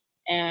change,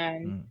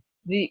 and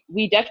Mm,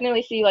 we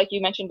definitely see, like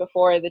you mentioned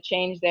before, the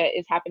change that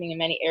is happening in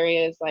many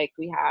areas. Like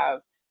we have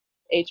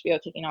HBO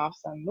taking off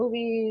some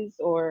movies,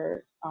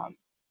 or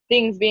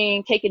things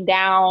being taken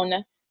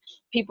down,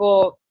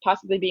 people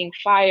possibly being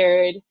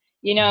fired.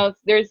 mm,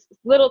 There's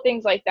little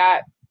things like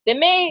that that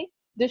may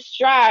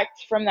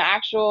distract from the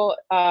actual,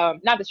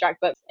 not distract,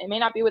 but it may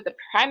not be what the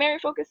primary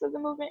focus of the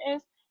movement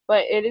is,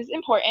 but it is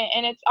important.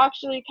 And it's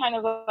actually kind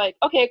of like,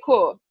 okay,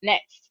 cool,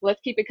 next, let's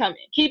keep it coming.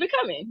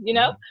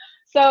 mm.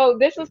 So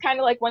this was kind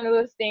of like one of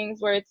those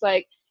things where it's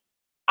like,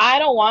 I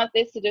don't want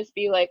this to just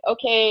be like,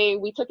 okay,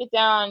 we took it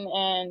down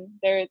and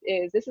there it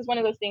is. This is one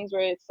of those things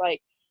where it's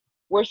like,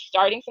 we're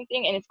starting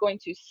something and it's going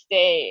to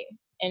stay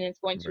and it's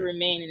going to Right.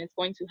 remain and it's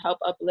going to help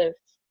uplift,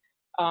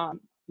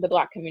 the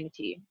Black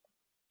community,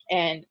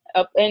 and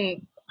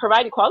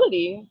provide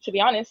equality. To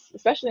be honest,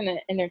 especially in the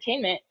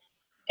entertainment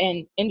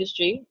and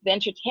industry, the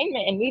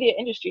entertainment and media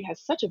industry has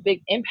such a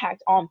big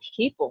impact on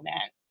people,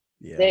 man.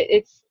 Yeah. That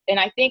it's and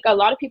I think a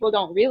lot of people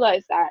don't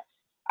realize that.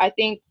 I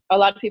think a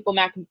lot of people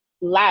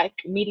lack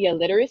media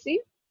literacy,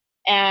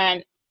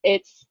 and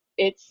it's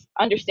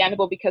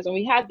understandable because when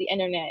we had the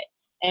internet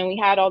and we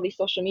had all these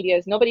social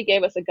medias, nobody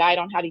gave us a guide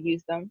on how to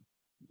use them.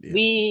 Yeah.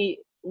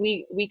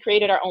 We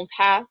created our own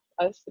path.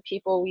 Us, the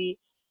people, we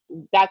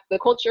that the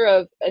culture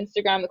of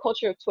Instagram, the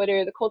culture of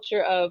Twitter, the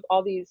culture of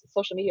all these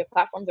social media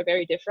platforms are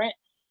very different,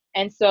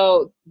 and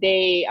so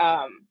they,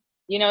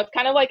 it's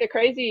kind of like a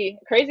crazy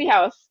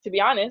house, to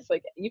be honest.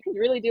 Like you can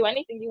really do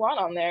anything you want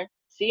on there,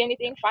 see Yeah.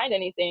 anything, find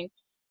anything,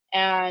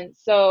 and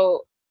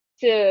so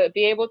to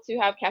be able to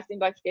have casting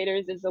black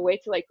skaters is a way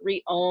to like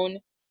re-own,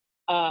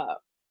 uh,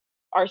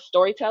 our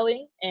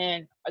storytelling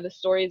and the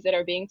stories that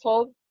are being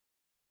told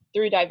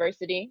through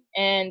diversity.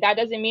 And that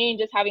doesn't mean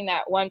just having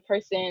that one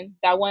person,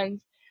 that one,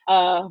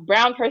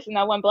 brown person,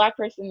 that one black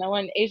person, that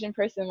one Asian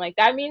person. Like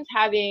that means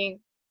having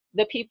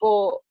the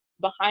people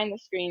behind the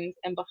screens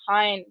and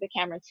behind the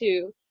camera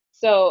too.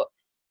 So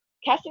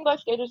casting black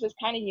skaters is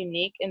kind of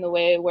unique in the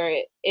way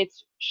where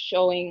it's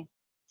showing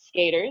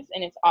skaters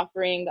and it's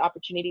offering the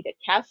opportunity to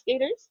cast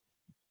skaters,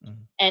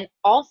 Mhm. and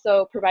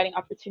also providing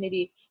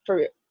opportunity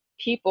for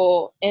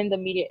people in the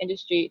media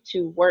industry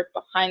to work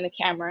behind the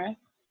camera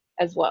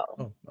as well,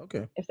 Oh,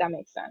 okay. if that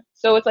makes sense.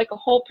 So it's like a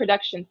whole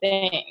production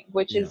thing,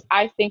 which Yeah. is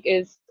I think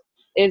is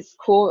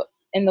cool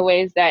in the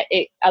ways that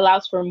it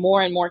allows for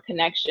more and more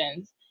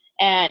connections.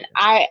 And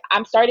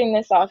I'm starting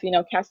this off,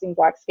 casting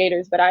black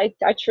skaters, but I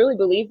truly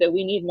believe that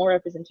we need more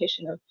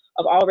representation of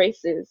all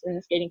races in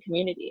the skating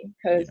community,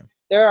 because Yeah.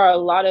 there are a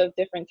lot of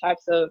different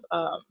types of,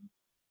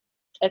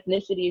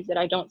 ethnicities that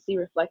I don't see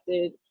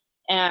reflected.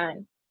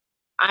 And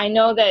I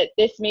know that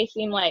this may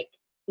seem like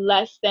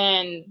less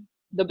than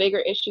the bigger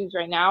issues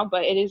right now,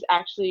 but it is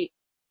actually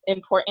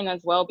important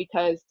as well,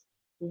 because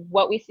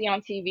what we see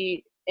on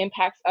TV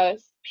impacts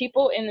us.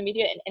 People in the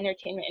media and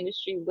entertainment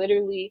industry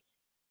literally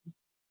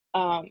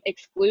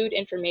exclude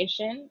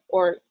information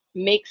or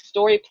make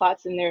story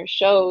plots in their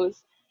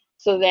shows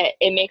so that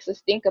it makes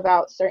us think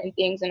about certain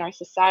things in our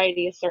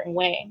society a certain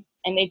way.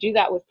 And they do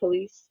that with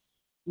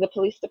the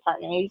police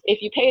department.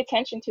 If you pay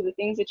attention to the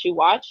things that you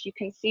watch, you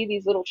can see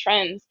these little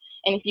trends.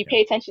 And if you Yeah.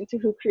 pay attention to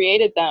who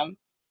created them,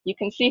 you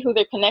can see who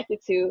they're connected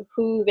to,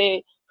 who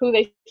they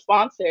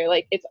sponsor.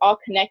 Like, it's all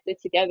connected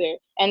together.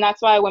 And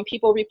that's why when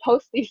people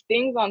repost these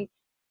things on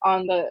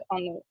the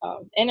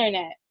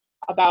internet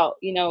about,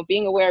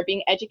 being aware,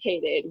 being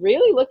educated,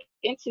 really look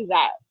into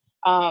that.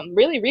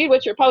 Really read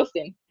what you're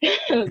posting.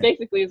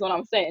 Basically, is what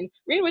I'm saying.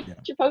 Read what Yeah.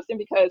 you're posting,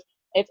 because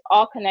it's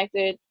all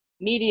connected.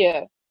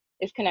 Media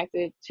is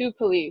connected to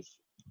police.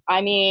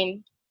 I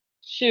mean,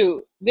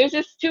 shoot,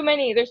 there's too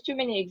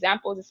many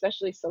examples,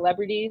 especially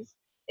celebrities.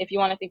 If you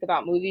want to think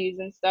about movies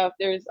and stuff,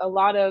 there's a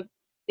lot of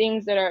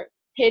things that are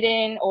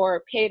hidden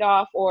or paid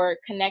off or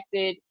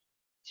connected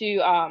to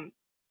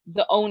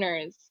the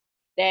owners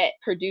that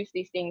produce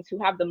these things, who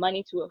have the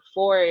money to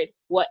afford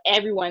what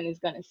everyone is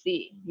going to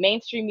see.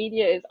 Mainstream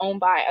media is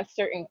owned by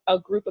a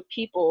group of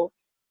people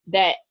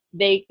that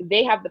they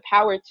have the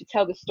power to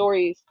tell the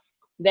stories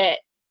that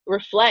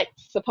reflect,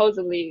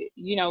 supposedly,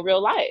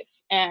 real life.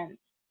 And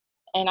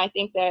I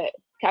think that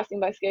Casting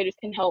by Skaters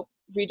can help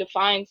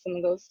redefine some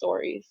of those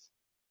stories.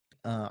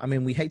 I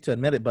mean, we hate to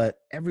admit it, but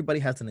everybody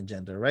has an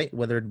agenda, right?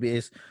 Whether it be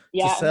is to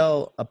Yeah,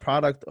 sell a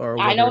product, or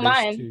I whether know it is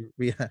mine.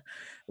 to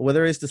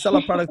whether it's to sell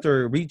a product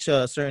or reach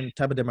a certain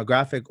type of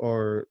demographic,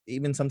 or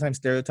even sometimes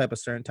stereotype a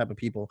certain type of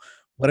people,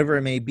 whatever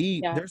it may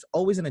be. Yeah. There's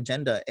always an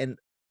agenda, and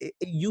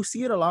you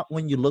see it a lot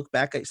when you look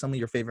back at some of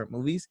your favorite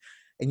movies,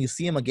 and you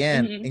see them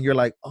again, Hmm. and you're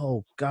like,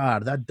 oh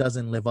God, that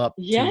doesn't live up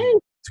Yes.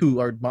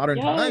 to our modern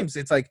Yes. times.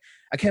 It's like,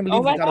 I can't Oh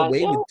believe they my got gosh.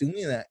 away Yeah. with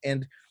doing that,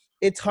 and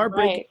it's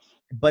heartbreaking, Right.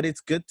 but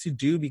it's good to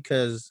do,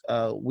 because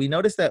we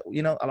notice that,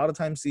 a lot of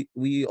times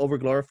we over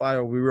glorify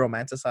or we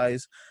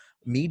romanticize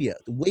media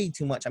way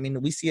too much. I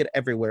mean, we see it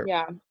everywhere.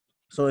 Yeah.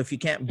 So if you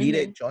can't beat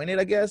Hmm. it, join it,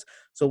 I guess.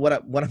 So what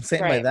I'm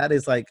saying by Right. that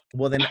is, like,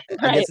 well, then I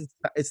Right. guess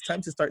it's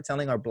time to start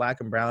telling our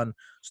black and brown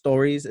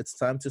stories. It's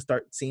time to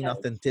start seeing Yes.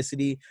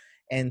 authenticity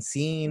and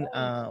seeing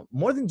Yes.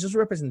 more than just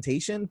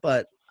representation,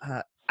 but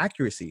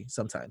accuracy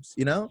sometimes.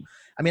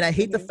 I mean, I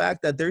hate the Hmm.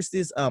 fact that there's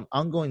this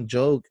ongoing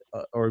joke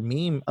or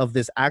meme of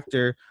this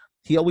actor.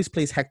 He always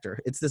plays Hector.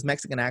 It's this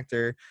Mexican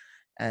actor.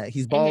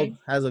 He's bald,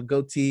 Hmm. has a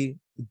goatee.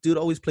 Dude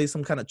always plays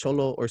some kind of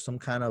cholo or some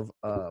kind of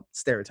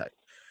stereotype,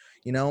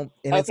 and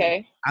it's like,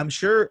 Okay. I'm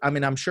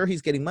sure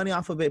he's getting money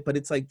off of it, but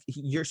it's like,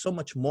 you're so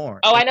much more.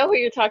 Oh, I know who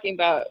you're talking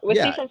about. Was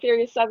he Yeah, from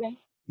Furious 7?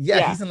 yeah,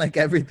 Yeah. he's in like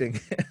everything.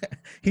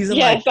 He's in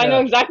like Yes, I know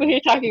exactly who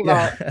you're talking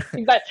about. yeah.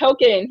 He's that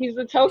token. He's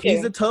the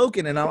He's the token.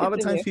 token, and a lot of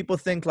times Continue. people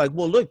think like,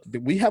 well, look,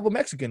 we have a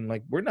Mexican,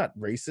 like, we're not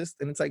racist,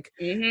 and it's like,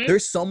 Hmm.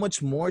 there's so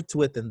much more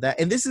to it than that.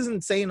 And this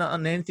isn't saying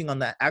on anything on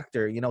that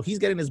actor. He's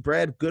getting his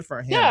bread, good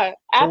for him. Yeah,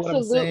 But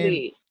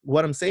absolutely.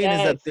 what I'm saying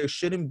is that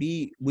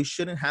Yes. we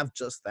shouldn't have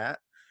just that.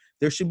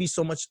 There should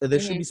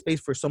Hmm. be space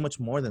for so much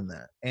more than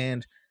that.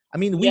 And I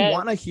mean, we Yes.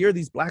 want to hear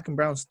these black and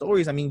brown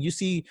stories. I mean, you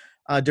see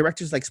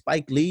directors like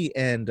Spike Lee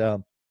and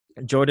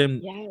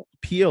Jordan Yes.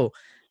 Peele.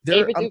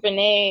 They're Ava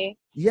DuVernay.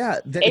 yeah,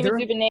 they're, Ava they're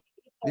DuVernay.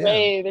 yeah.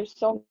 Ray. There's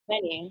so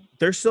many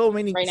There's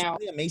right so now.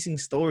 many amazing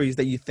stories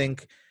that you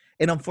think,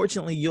 and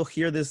unfortunately you'll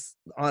hear this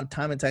on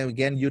time and time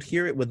again. You'd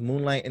hear it with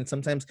Moonlight, and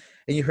sometimes,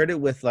 and you heard it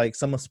with like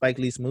some of Spike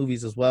Lee's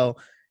movies as well,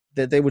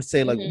 that they would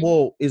say like, Hmm.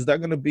 whoa, is that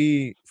going to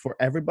be for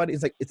everybody?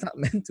 It's like, it's not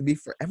meant to be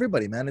for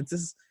everybody, man. It's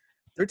just,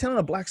 they're telling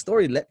a black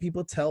story. Let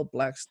people tell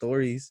black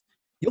stories.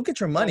 You'll get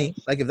your money.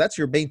 Yes. Like, if that's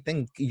your main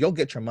thing, you'll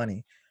get your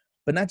money.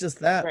 But not just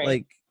that, Right.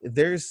 like,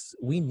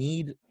 we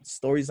need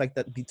stories like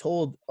that be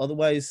told.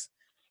 Otherwise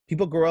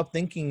people grow up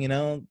thinking,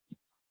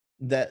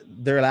 that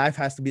their life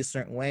has to be a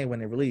certain way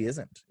when it really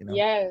isn't.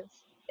 Yes.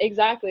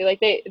 Exactly. Like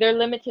they're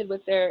limited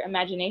with their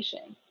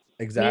imagination.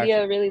 Exactly.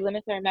 Media really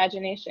limits our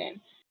imagination.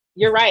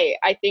 You're right.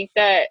 I think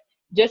that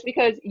just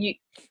because you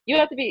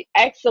have to be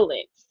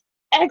excellent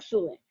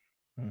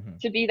Hmm.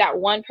 to be that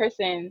one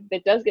person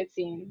that does get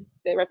seen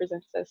that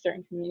represents a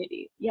certain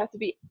community. You have to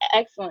be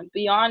excellent,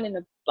 beyond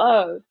and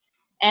above.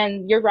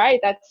 And you're right,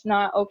 that's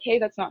not okay,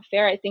 that's not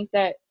fair. I think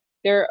that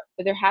there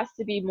has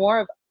to be more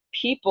of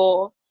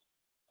people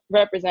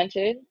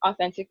represented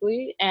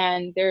authentically,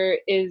 and there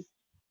is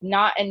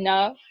not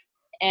enough,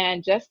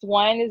 and just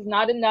one is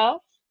not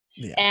enough.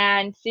 Yeah.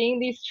 And seeing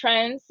these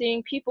trends,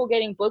 seeing people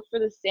getting booked for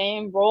the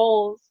same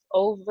roles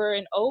over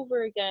and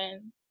over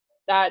again,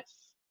 that's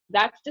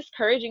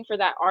discouraging for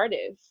that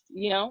artist,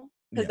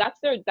 because Yeah.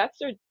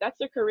 that's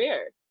their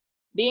career.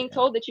 Being Yeah.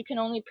 told that you can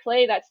only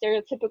play that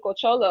stereotypical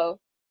cholo,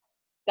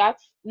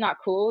 that's not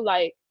cool.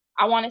 Like,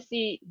 I want to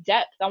see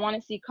depth. I want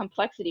to see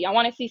complexity. I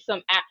want to see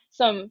some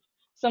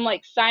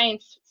like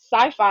science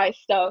sci-fi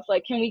stuff.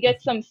 Like, can we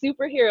get some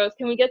superheroes?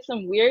 Can we get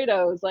some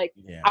weirdos? Like,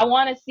 Yeah. I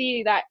want to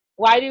see that.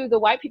 Why do the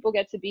white people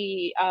get to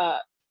be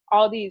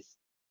all these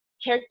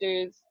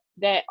characters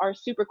that are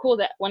super cool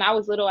that when I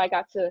was little I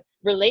got to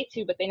relate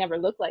to, but they never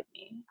looked like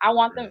me? I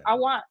want them.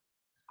 Right.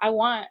 I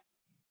want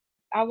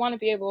to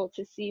be able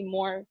to see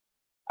more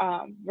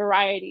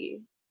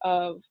variety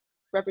of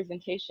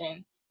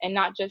representation, and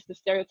not just the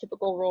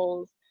stereotypical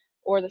roles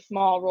or the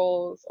small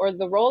roles or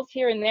the roles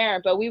here and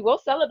there. But we will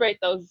celebrate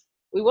those.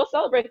 We will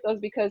celebrate those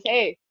because,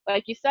 hey,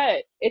 like you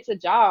said, it's a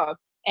job,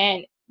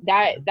 and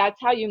that's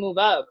how you move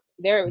up.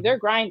 They're Mhm.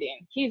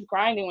 grinding. He's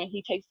grinding when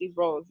he takes these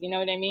roles. You know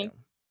what I Yeah. mean?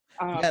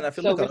 Yeah, and I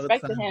feel So like a lot of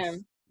respect to times,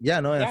 him. yeah,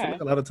 no, and I feel Yeah.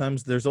 like a lot of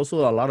times there's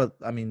also a lot of,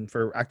 I mean,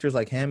 for actors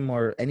like him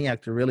or any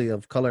actor really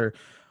of color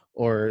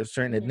or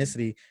certain Hmm.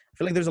 ethnicity, I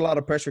feel like there's a lot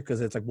of pressure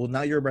because it's like, well,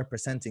 now you're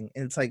representing,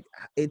 and it's like,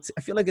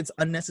 I feel like it's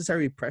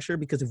unnecessary pressure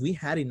because if we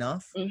had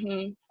enough Hmm.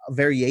 Yeah.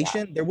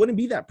 variation, there wouldn't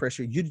be that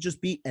pressure. You'd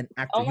just be an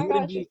actor. Oh You my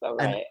wouldn't gosh, you're be so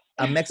an right.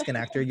 a Mexican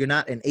actor. You're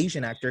not an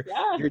Asian actor.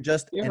 Yeah, You're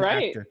just you're an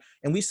right. actor.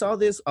 And we saw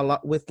this a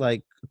lot with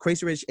like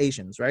Crazy Rich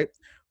Asians, right?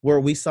 Where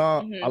we saw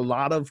a Hmm.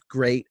 lot of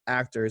great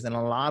actors and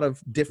a lot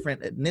of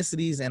different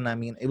ethnicities. And I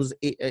mean, it was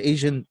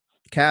Asian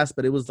cast,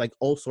 but it was like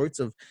all sorts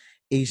of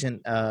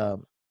Asian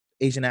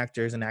Asian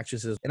actors and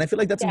actresses. And I feel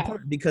like that's Yeah.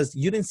 important because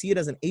you didn't see it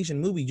as an Asian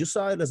movie. You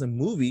saw it as a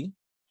movie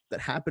that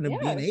happened to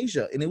be in Yes.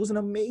 Asia. And it was an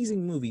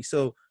amazing movie.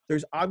 So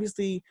there's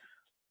obviously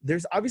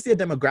a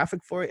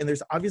demographic for it and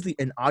there's obviously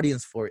an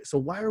audience for it. So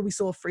why are we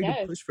so afraid to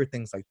Yes. push for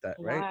things like that,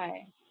 right?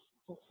 Why?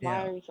 Why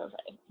Yeah. are we so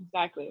afraid?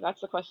 Exactly.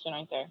 That's the question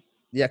right there.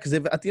 Yeah, because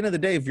if at the end of the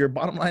day, if your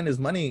bottom line is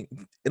money,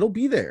 it'll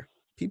be there.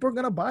 People are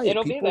gonna buy it.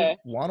 It'll be People there.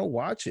 want to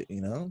watch it,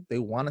 they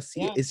want to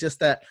see it. Yeah. It's just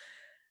that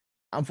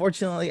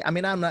unfortunately, I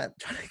mean, I'm not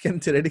trying to get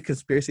into any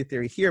conspiracy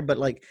theory here, but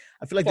like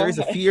I feel like there Go is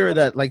a ahead. fear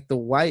that like the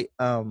white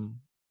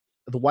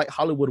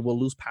Hollywood will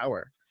lose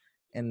power.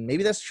 And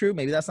maybe that's true,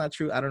 maybe that's not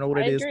true. I don't know what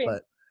I it is, agree.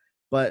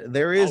 but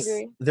there I is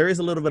agree. there is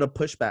a little bit of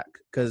pushback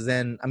because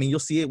then I mean you'll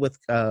see it with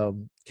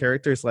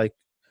characters like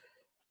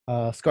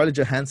Scarlett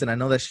Johansson. I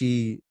know that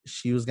she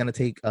was gonna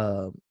take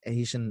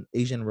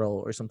Asian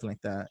role or something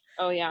like that.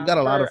 Oh She yeah. got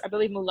a lot For of I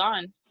believe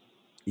Mulan.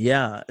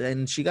 yeah,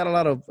 and she got a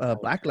lot of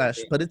That was backlash.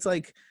 crazy. But it's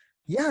like,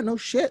 yeah, no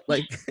shit.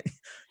 Like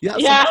you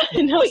have so Yeah. much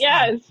to No. choose from.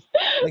 Yes.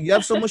 Like you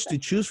have so much to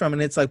choose from,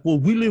 and it's like, well,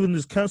 we live in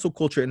this cancel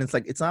culture, and it's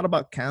like it's not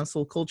about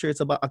cancel culture. It's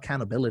about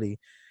accountability.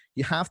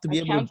 You have to be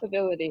able to,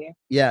 Accountability.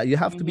 yeah, you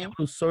have to be Hmm. able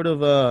to sort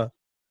of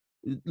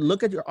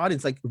look at your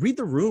audience, like read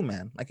the room,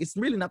 man. Like it's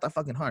really not that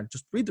fucking hard.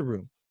 Just read the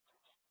room.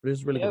 It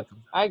is really gonna Yep.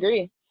 come. I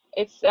agree.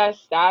 It's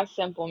that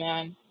simple,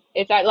 man.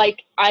 It's that,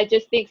 like, I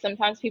just think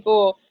sometimes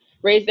people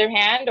raise their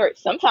hand or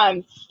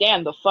sometimes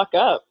stand the fuck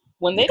up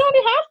when they Yeah,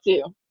 don't have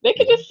to. They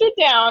could yeah, just sit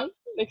down,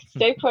 like,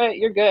 stay put.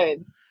 You're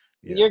good.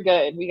 yeah. You're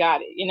good. We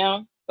got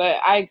it. But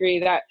I agree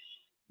that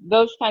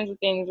those kinds of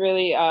things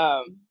really,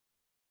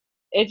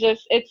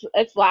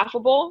 it's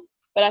laughable,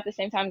 but at the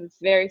same time it's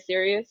very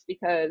serious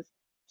because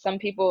some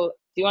people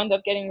do end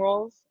up getting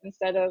roles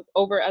instead of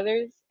over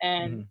others,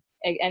 and Hmm.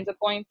 it ends up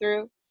going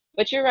through.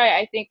 But you're right.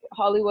 I think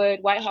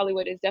white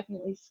Hollywood is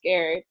definitely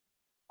scared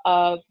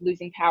of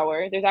losing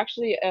power. There's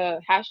actually a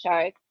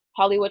hashtag,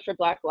 Hollywood for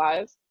Black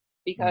Lives,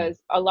 Hmm. because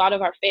a lot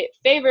of our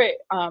favorite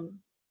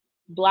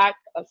black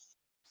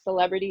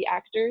celebrity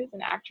actors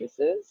and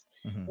actresses,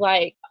 Hmm.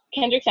 like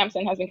Kendrick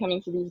Sampson, has been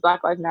coming to these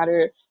Black Lives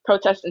Matter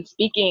protests and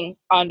speaking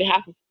on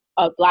behalf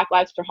of Black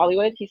Lives for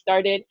Hollywood. He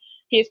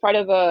is part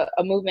of a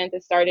movement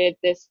that started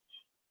this,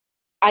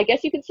 I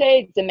guess you could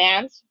say,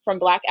 demands from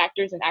Black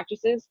actors and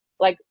actresses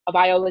like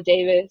Viola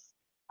Davis,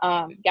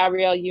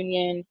 Gabrielle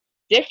Union,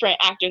 different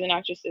actors and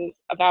actresses,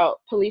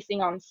 about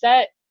policing on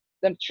set,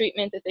 the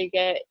treatment that they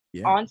get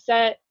Yeah. on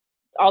set,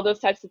 all those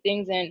types of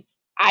things. And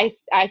I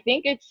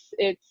think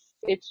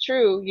it's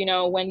true.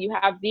 When you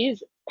have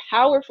these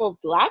powerful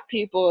Black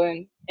people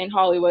in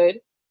Hollywood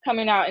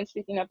coming out and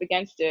speaking up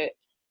against it,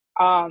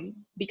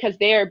 because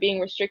they are being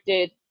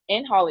restricted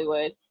in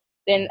Hollywood,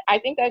 then I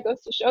think that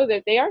goes to show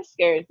that they are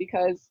scared,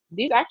 because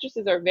these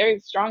actresses are very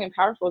strong and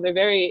powerful.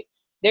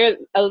 They're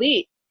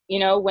elite,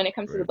 when it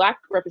comes to the Right. Black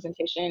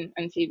representation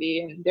on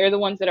TV, and they're the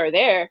ones that are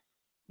there.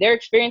 They're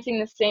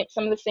experiencing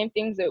some of the same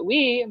things that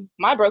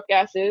my broke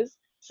ass is.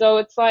 So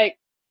it's like,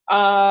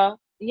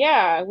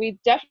 yeah, we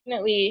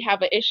definitely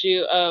have an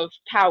issue of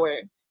power,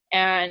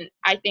 and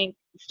I think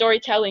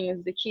storytelling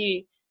is the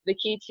key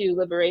to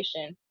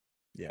liberation,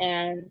 Yeah.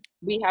 and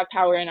we have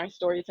power in our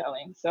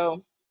storytelling.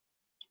 So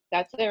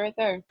that's it right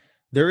there.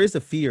 There is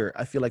a fear,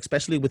 I feel like,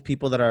 especially with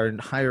people that are in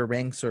higher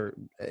ranks or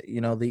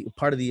the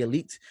part of the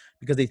elite,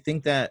 because they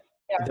think that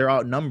Yeah, they're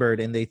outnumbered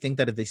and they think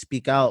that if they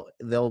speak out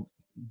they'll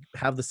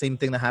have the same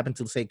thing that happened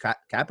to, say,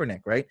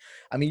 Kaepernick, right?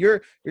 I mean,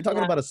 you're talking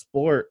yeah, about a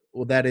sport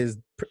that is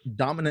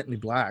dominantly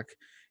Black,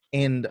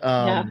 and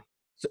yeah.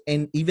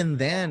 and even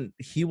then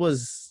he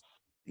was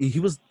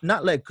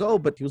not let go,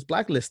 but he was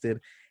blacklisted.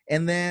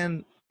 And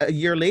then a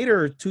year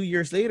later, 2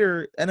 years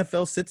later,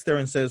 NFL sits there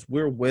and says,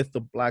 we're with the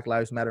Black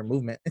Lives Matter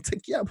movement. It's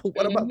like, yeah, but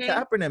what about Mhm.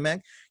 Kaepernick,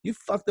 man? You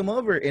fucked them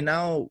over. And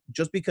now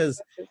just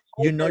because Which is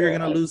you're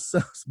gonna hilarious. lose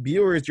some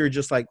viewers, you're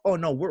just like, oh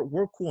no,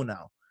 we're cool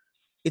now.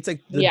 It's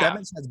like the Yeah,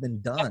 damage has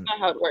been that's done. not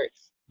how it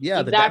works.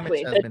 Yeah, the damage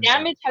Exactly. has The been done.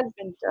 damage has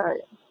been done.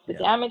 The Yeah.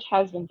 damage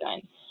has been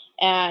done.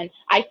 And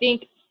I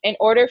think in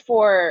order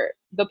for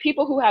the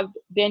people who have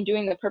been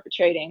doing the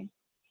perpetrating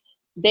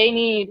they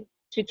need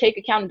to take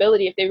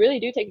accountability if they really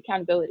do take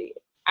accountability.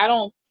 I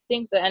don't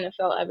think the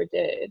NFL ever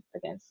did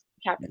against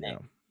Yeah, Kaepernick.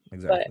 But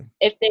exactly.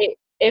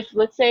 if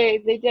let's say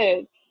they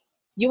did,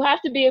 you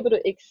have to be able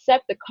to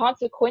accept the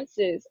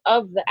consequences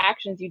of the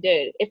actions you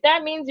did. If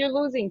that means you're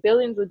losing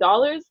billions of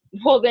dollars,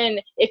 well then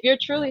if you're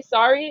Yeah, truly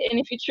sorry and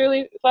if you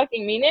truly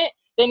fucking mean it,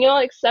 then you'll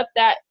accept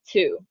that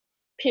too.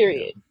 yeah,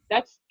 Period.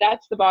 That's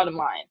the bottom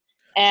line.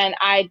 And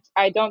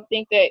I don't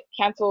think that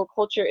cancel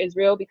culture is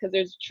real because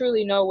there's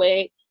truly no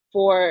way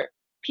for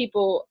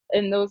people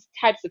in those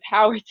types of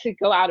power to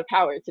go out of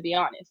power, to be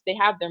honest. They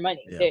have their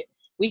money. yeah.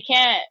 We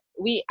can't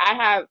we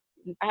I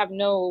have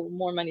no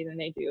more money than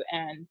they do,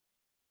 and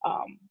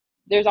um,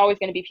 there's always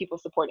going to be people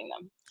supporting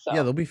them. Yeah,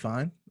 So they'll be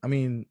fine. I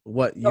mean,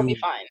 what they'll be you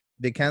fine.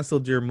 they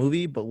canceled your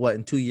movie, but what,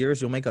 in 2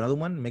 years you'll make another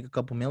one, make a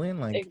couple million?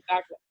 Like,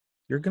 Exactly.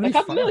 you're gonna A be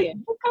couple fine.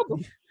 million. A couple.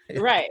 Yeah,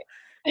 Right.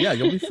 yeah,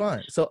 you'll be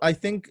fine. So I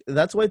think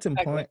that's why it's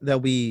Exactly. important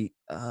that we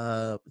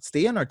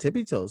stay on our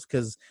tippy toes,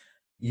 because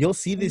you'll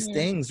see these Hmm.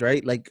 things,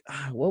 right? Like,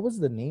 what was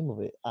the name of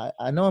it?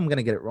 I know I'm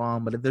gonna get it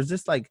wrong, but if there's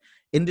this like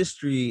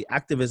industry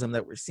activism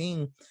that we're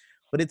seeing,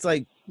 but it's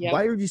like, Yep.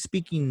 why are you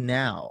speaking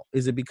now?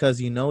 Is it because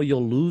you know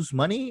you'll lose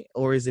money,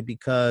 or is it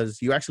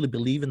because you actually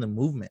believe in the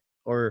movement?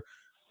 Or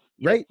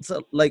Yep. right?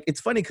 So like, it's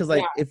funny because Yeah.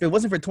 like, if it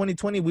wasn't for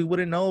 2020, we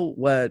wouldn't know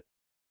what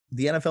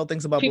the NFL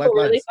thinks about People Black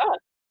really Lives. thought.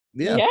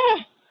 Yeah.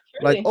 Yeah.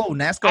 Like, Truly. oh, I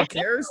NASCAR still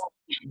cares?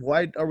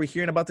 Why are we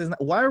hearing about this?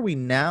 Why are we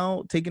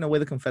now taking away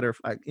the Confederate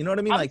flag? You know what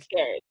I mean? I'm Like,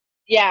 scared.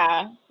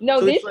 Yeah. No,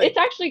 so it's this like, it's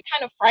actually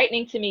kind of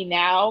frightening to me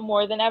now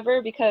more than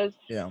ever because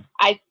yeah,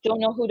 I don't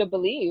know who to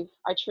believe.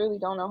 I truly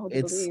don't know who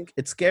to believe.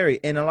 it's scary.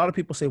 And a lot of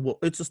people say, well,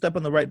 it's a step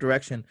in the right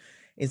direction.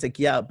 It's like,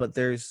 yeah, but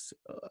there's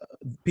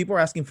people are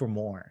asking for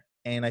more.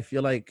 And I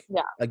feel like,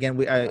 Yeah. again,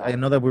 I Right.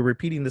 know that we're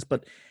repeating this,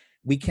 but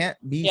we can't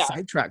be Yeah.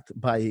 sidetracked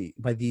by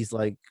these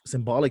like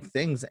symbolic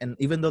things. And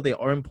even though they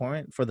are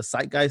important for the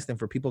zeitgeist and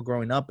for people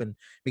growing up and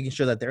making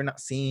sure that they're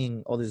not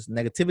seeing all this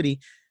negativity,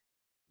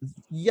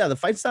 yeah, the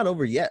fight's not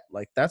over yet.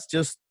 Like, that's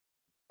just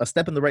a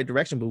step in the right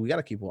direction, but we got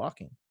to keep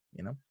walking,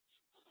 you know?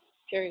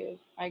 Period.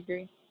 I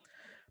agree.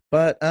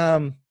 But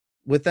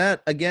with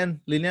that,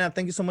 again, Liliana,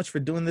 thank you so much for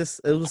doing this.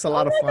 It was a Oh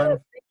lot of my God. fun.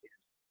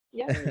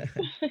 Yes.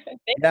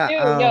 Thank Yeah, you.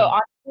 Yo,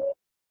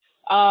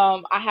 honestly,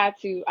 I had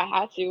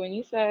to. When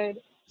you said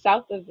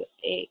south of the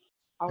eight,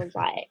 I was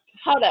like,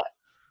 hold up,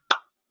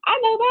 I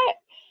know that.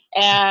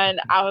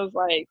 And I was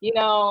like,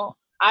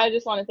 I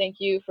just want to thank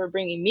you for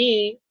bringing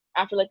me,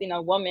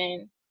 Afro-Latina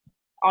woman,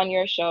 on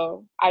your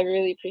show. I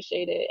really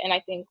appreciate it. And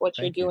I think what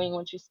you're thank you. doing,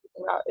 what you're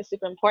speaking about is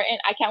super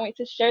important. I can't wait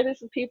to share this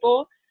with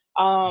people.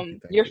 Thank you.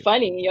 Thank You're you.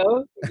 funny,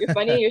 yo. You're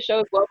funny. Your show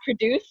is well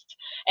produced.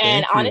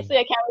 And Thank you. honestly,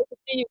 I can't wait to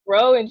see you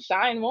grow and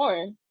shine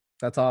more.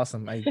 That's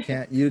awesome.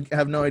 You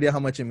have no idea how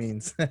much it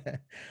means.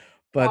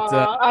 But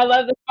I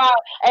love the smile.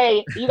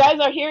 Hey, you guys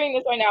are hearing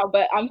this right now,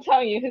 but I'm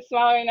telling you, his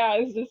smile right now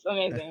is just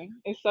amazing.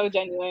 It's so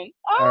genuine.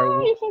 our,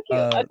 You're so cute.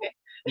 uh, Okay.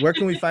 where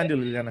can we find you,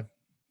 Liliana?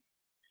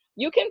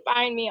 You can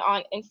find me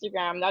on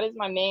Instagram. That is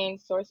my main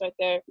source right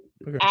there.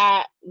 Okay,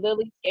 At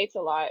Lily Skates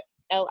a Lot.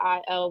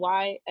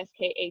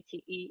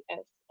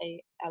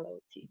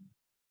 LILYSKATESALOT.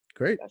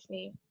 great. That's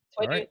me.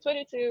 All Twitter, right.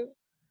 Twitter too.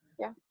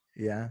 Yeah,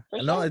 Yeah.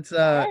 for No, sure.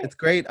 All right. it's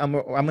great. I'm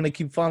gonna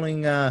keep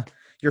following.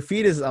 Your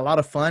feed is a lot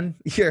of fun.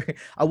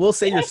 I will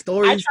say Yes,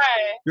 I try.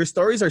 your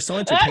stories are so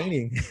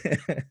entertaining.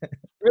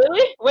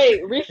 Really?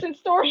 Wait, recent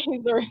stories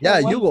or Yeah,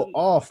 you ones go from.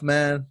 off,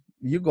 man.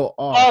 You go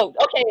off. Oh,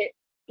 okay.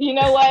 You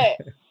know what?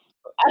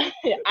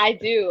 I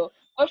do,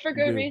 but for You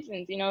good do.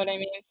 reasons. You know what I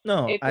mean?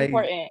 No, It's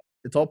important.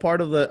 it's all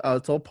part of the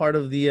it's all part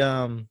of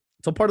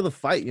the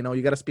fight,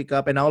 you got to speak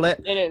up, and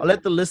It is. I'll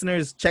let the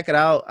listeners check it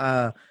out.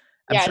 I'm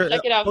Yeah, sure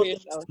check it out for post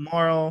this yourself.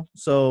 tomorrow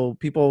so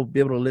people will be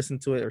able to listen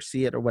to it or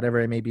see it or whatever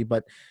it may be,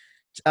 but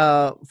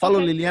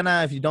follow Okay.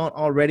 Liliana if you don't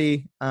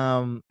already.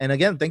 And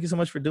again, thank you so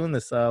much for doing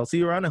this. I'll see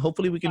you around, and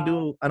hopefully we can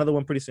do another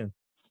one pretty soon.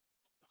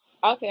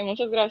 Okay,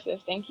 muchas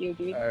gracias. Thank you,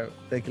 dude. All right,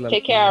 thank you,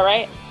 Take care, all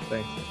right?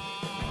 Thanks.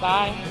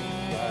 Bye.